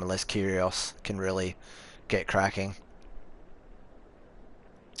some time unless Kyrgios can really get cracking.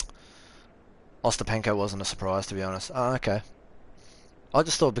 Ostapenko wasn't a surprise, to be honest. Oh, okay. I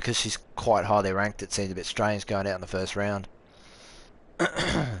just thought because she's quite highly ranked, it seemed a bit strange going out in the first round.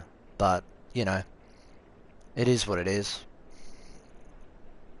 But, you know, it is what it is.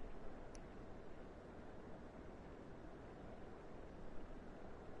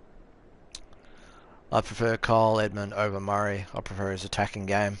 I prefer Kyle Edmund over Murray. I prefer his attacking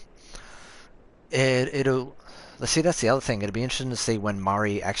game. It'll... Let's see, that's the other thing. It'll be interesting to see when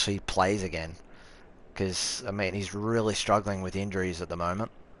Murray actually plays again. Because, I mean, he's really struggling with injuries at the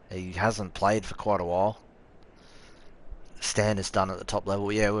moment. He hasn't played for quite a while. Stan is done at the top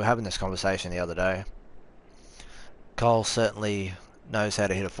level. Yeah, we were having this conversation the other day. Cole certainly knows how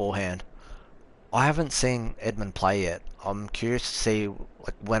to hit a forehand. I haven't seen Edmund play yet. I'm curious to see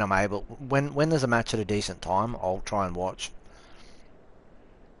like when I'm able. When there's a match at a decent time, I'll try and watch.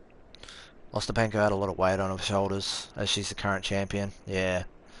 Ostapenko had a lot of weight on her shoulders as she's the current champion. Yeah.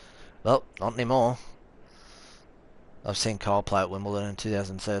 Well, not anymore. I've seen Kyle play at Wimbledon in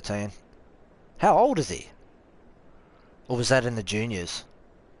 2013. How old is he? Or was that in the juniors?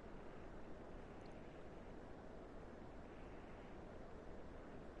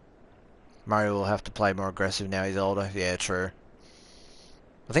 Murray will have to play more aggressive now he's older. Yeah, true.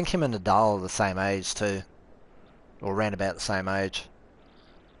 I think him and Nadal are the same age too, or around about the same age.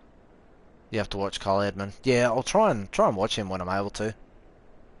 You have to watch Kyle Edmund. Yeah, I'll try and watch him when I'm able to.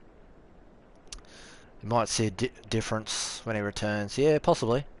 You might see a difference when he returns. Yeah,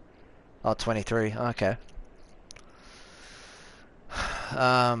 possibly. Oh, 23. Okay.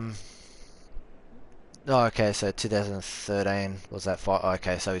 Um. Oh, okay. So 2013 was that fight?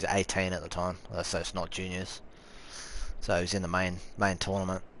 Okay, so he's 18 at the time. So it's not juniors. So he's in the main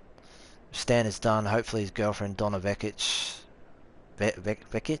tournament. Stan is done. Hopefully his girlfriend Donna Vekic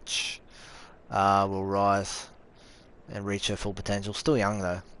will rise and reach her full potential. Still young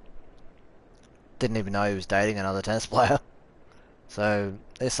though. Didn't even know he was dating another tennis player. So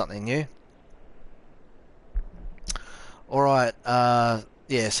there's something new. Alright,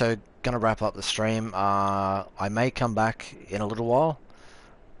 yeah, so gonna wrap up the stream. I may come back in a little while.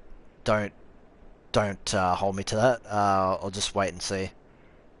 Don't hold me to that. I'll just wait and see.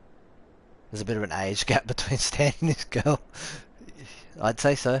 There's a bit of an age gap between Stan and this girl. I'd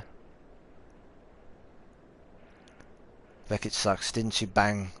say so. Beckett sucks. Didn't she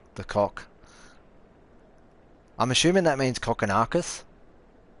bang the cock? I'm assuming that means Kokonakis.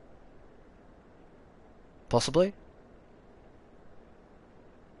 Possibly.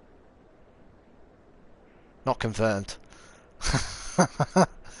 Not confirmed.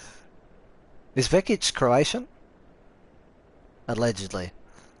 Is Vekic Croatian? Allegedly.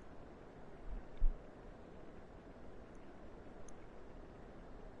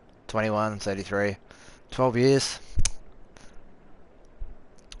 "21, 33, 12 years.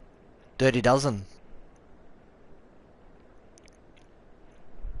 Dirty dozen."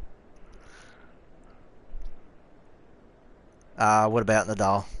 What about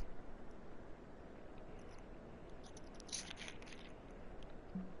Nadal?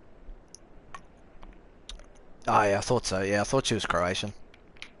 Oh yeah, I thought so. Yeah, I thought she was Croatian.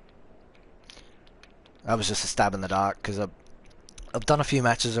 That was just a stab in the dark because I've done a few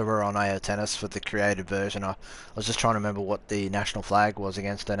matches of her on AO Tennis for the created version. I was just trying to remember what the national flag was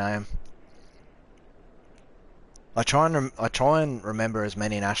against her name. I try and remember as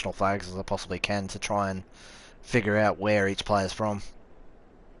many national flags as I possibly can to try and figure out where each player's from.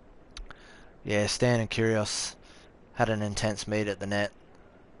 Yeah, Stan and Kyrgios had an intense meet at the net.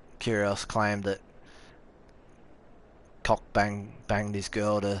 Kyrgios claimed that cock banged his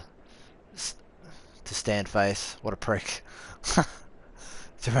girl to Stan face. What a prick. Do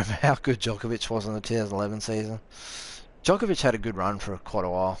you remember how good Djokovic was in the 2011 season? Djokovic had a good run for quite a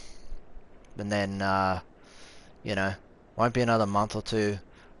while. And then, you know, won't be another month or two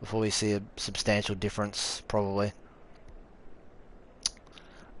before we see a substantial difference, probably.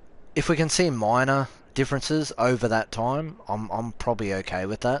 If we can see minor differences over that time, I'm probably okay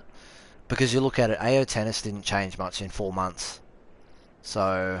with that. Because you look at it, AO Tennis didn't change much in 4 months.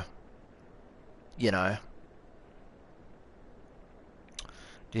 So, you know,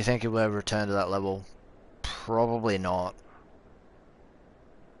 do you think it will ever return to that level? Probably not.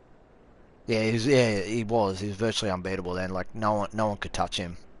 Yeah, he was. He was virtually unbeatable then. Like no one could touch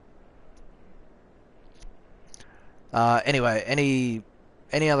him. Anyway,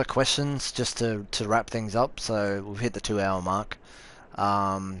 any other questions just to wrap things up? So we've hit the 2 hour mark.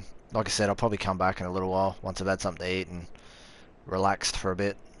 Like I said, I'll probably come back in a little while once I've had something to eat and relaxed for a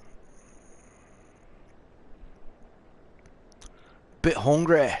bit. Bit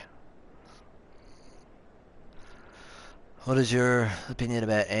hungry. What is your opinion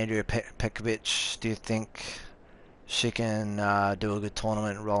about Andrea Pekovic? Do you think she can do a good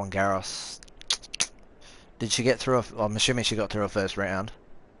tournament at Roland Garros? Did she get through? I'm assuming she got through her first round.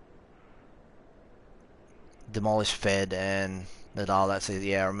 Demolished Fed and Nadal. That's it.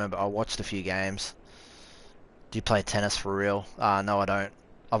 Yeah, I remember. I watched a few games. Do you play tennis for real? No, I don't.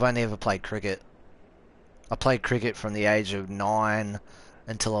 I've only ever played cricket. I played cricket from the age of 9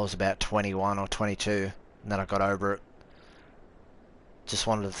 until I was about 21 or 22, and then I got over it. Just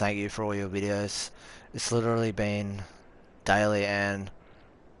wanted to thank you for all your videos. It's literally been daily and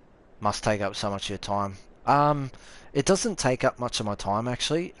must take up so much of your time. It doesn't take up much of my time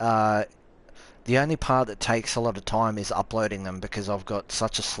actually. The only part that takes a lot of time is uploading them because I've got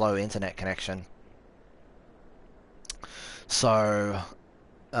such a slow internet connection. So,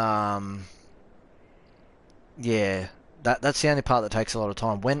 yeah, that's the only part that takes a lot of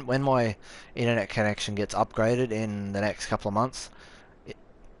time. When my internet connection gets upgraded in the next couple of months,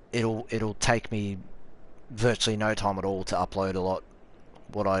 it'll take me virtually no time at all to upload a lot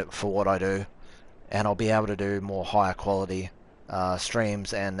for what I do, and I'll be able to do more higher quality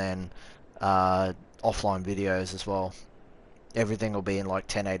streams and then offline videos as well. Everything will be in like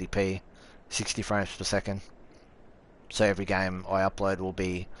 1080p 60 frames per second. So every game I upload will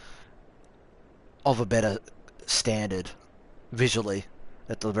be of a better standard visually,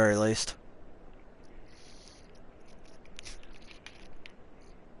 at the very least.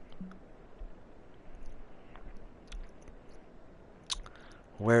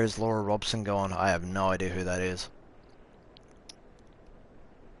 Where is Laura Robson gone? I have no idea who that is.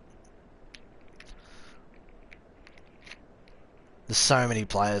 There's so many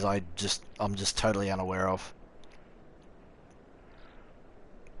players I'm just totally unaware of.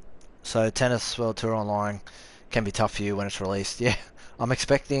 So Tennis World Tour Online can be tough for you when it's released. Yeah, I'm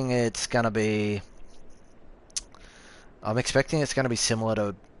expecting it's gonna be. I'm expecting it's gonna be similar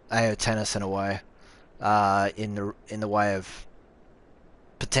to AO Tennis in a way, in the way of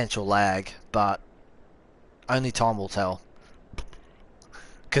potential lag, but only time will tell.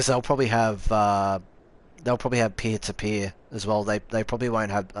 Because they'll probably have peer to peer as well. They probably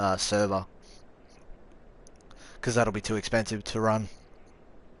won't have server because that'll be too expensive to run.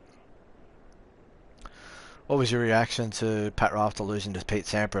 What was your reaction to Pat Rafter losing to Pete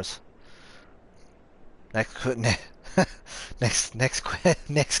Sampras? Next,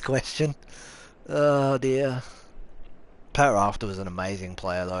 next question. Oh dear. Pat Rafter was an amazing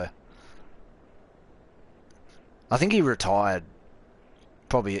player though. I think he retired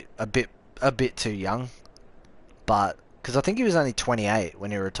probably a bit too young, but because I think he was only 28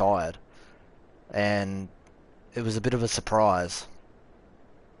 when he retired, and it was a bit of a surprise.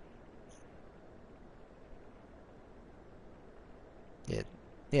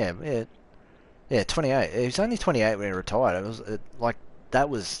 Yeah, yeah, 28. He was only 28 when he retired. Like that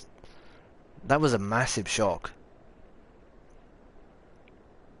was a massive shock.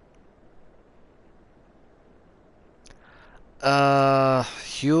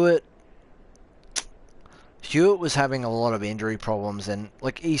 Hewitt was having a lot of injury problems, and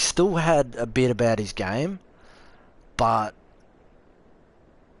like he still had a bit about his game, but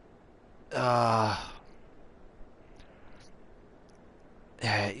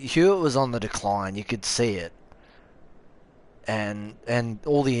yeah, Hewitt was on the decline. You could see it, and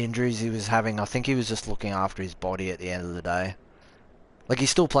all the injuries he was having. I think he was just looking after his body at the end of the day. Like he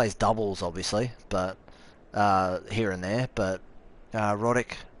still plays doubles, obviously, but here and there. But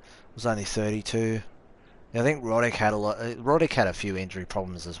Roddick was only 32. I think Roddick had Roddick had a few injury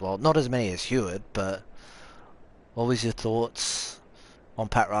problems as well. Not as many as Hewitt, but what was your thoughts on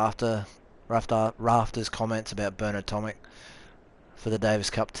Pat Rafter's comments about Bernard Tomic for the Davis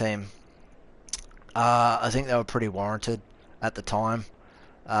Cup team? I think they were pretty warranted at the time.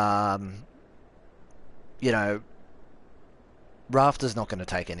 Um, you know, Rafter's not going to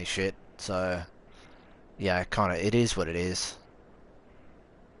take any shit, so yeah, kind of, it is what it is.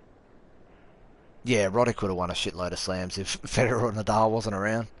 Yeah, Roddick would have won a shitload of slams if Federer or Nadal wasn't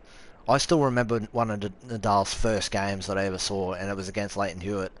around. I still remember one of Nadal's first games that I ever saw, and it was against Leighton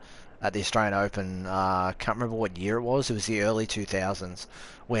Hewitt at the Australian Open. Can't remember what year it was. It was the early 2000s,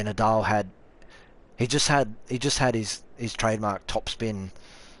 where Nadal he just had his trademark topspin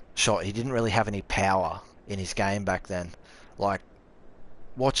shot. He didn't really have any power in his game back then. Like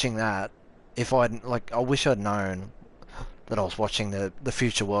watching that, if I'd like, I wish I'd known that I was watching the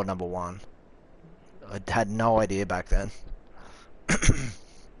future world number one. I had no idea back then.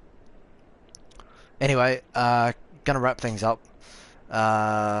 Anyway, gonna wrap things up.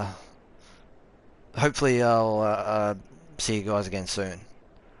 Uh, hopefully I'll see you guys again soon.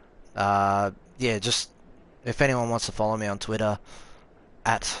 Yeah, just if anyone wants to follow me on Twitter,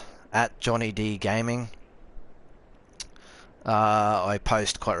 at Johnny D Gaming. I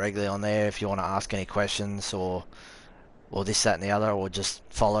post quite regularly on there if you want to ask any questions or this, that, and the other, or just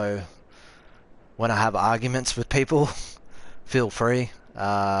follow when I have arguments with people. Feel free.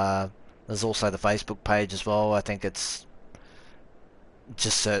 There's also the Facebook page as well. I think it's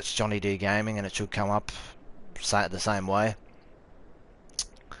just search Johnny D Gaming and it should come up the same way.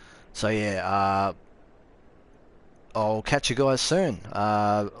 So yeah, I'll catch you guys soon.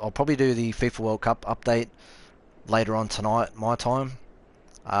 I'll probably do the FIFA World Cup update later on tonight, my time.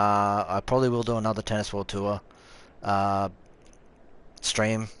 I probably will do another Tennis World Tour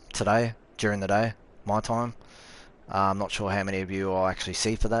stream today, during the day, my time. I'm not sure how many of you I'll actually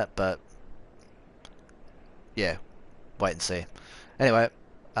see for that, but yeah, wait and see. Anyway,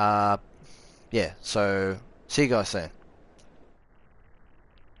 yeah, so see you guys soon.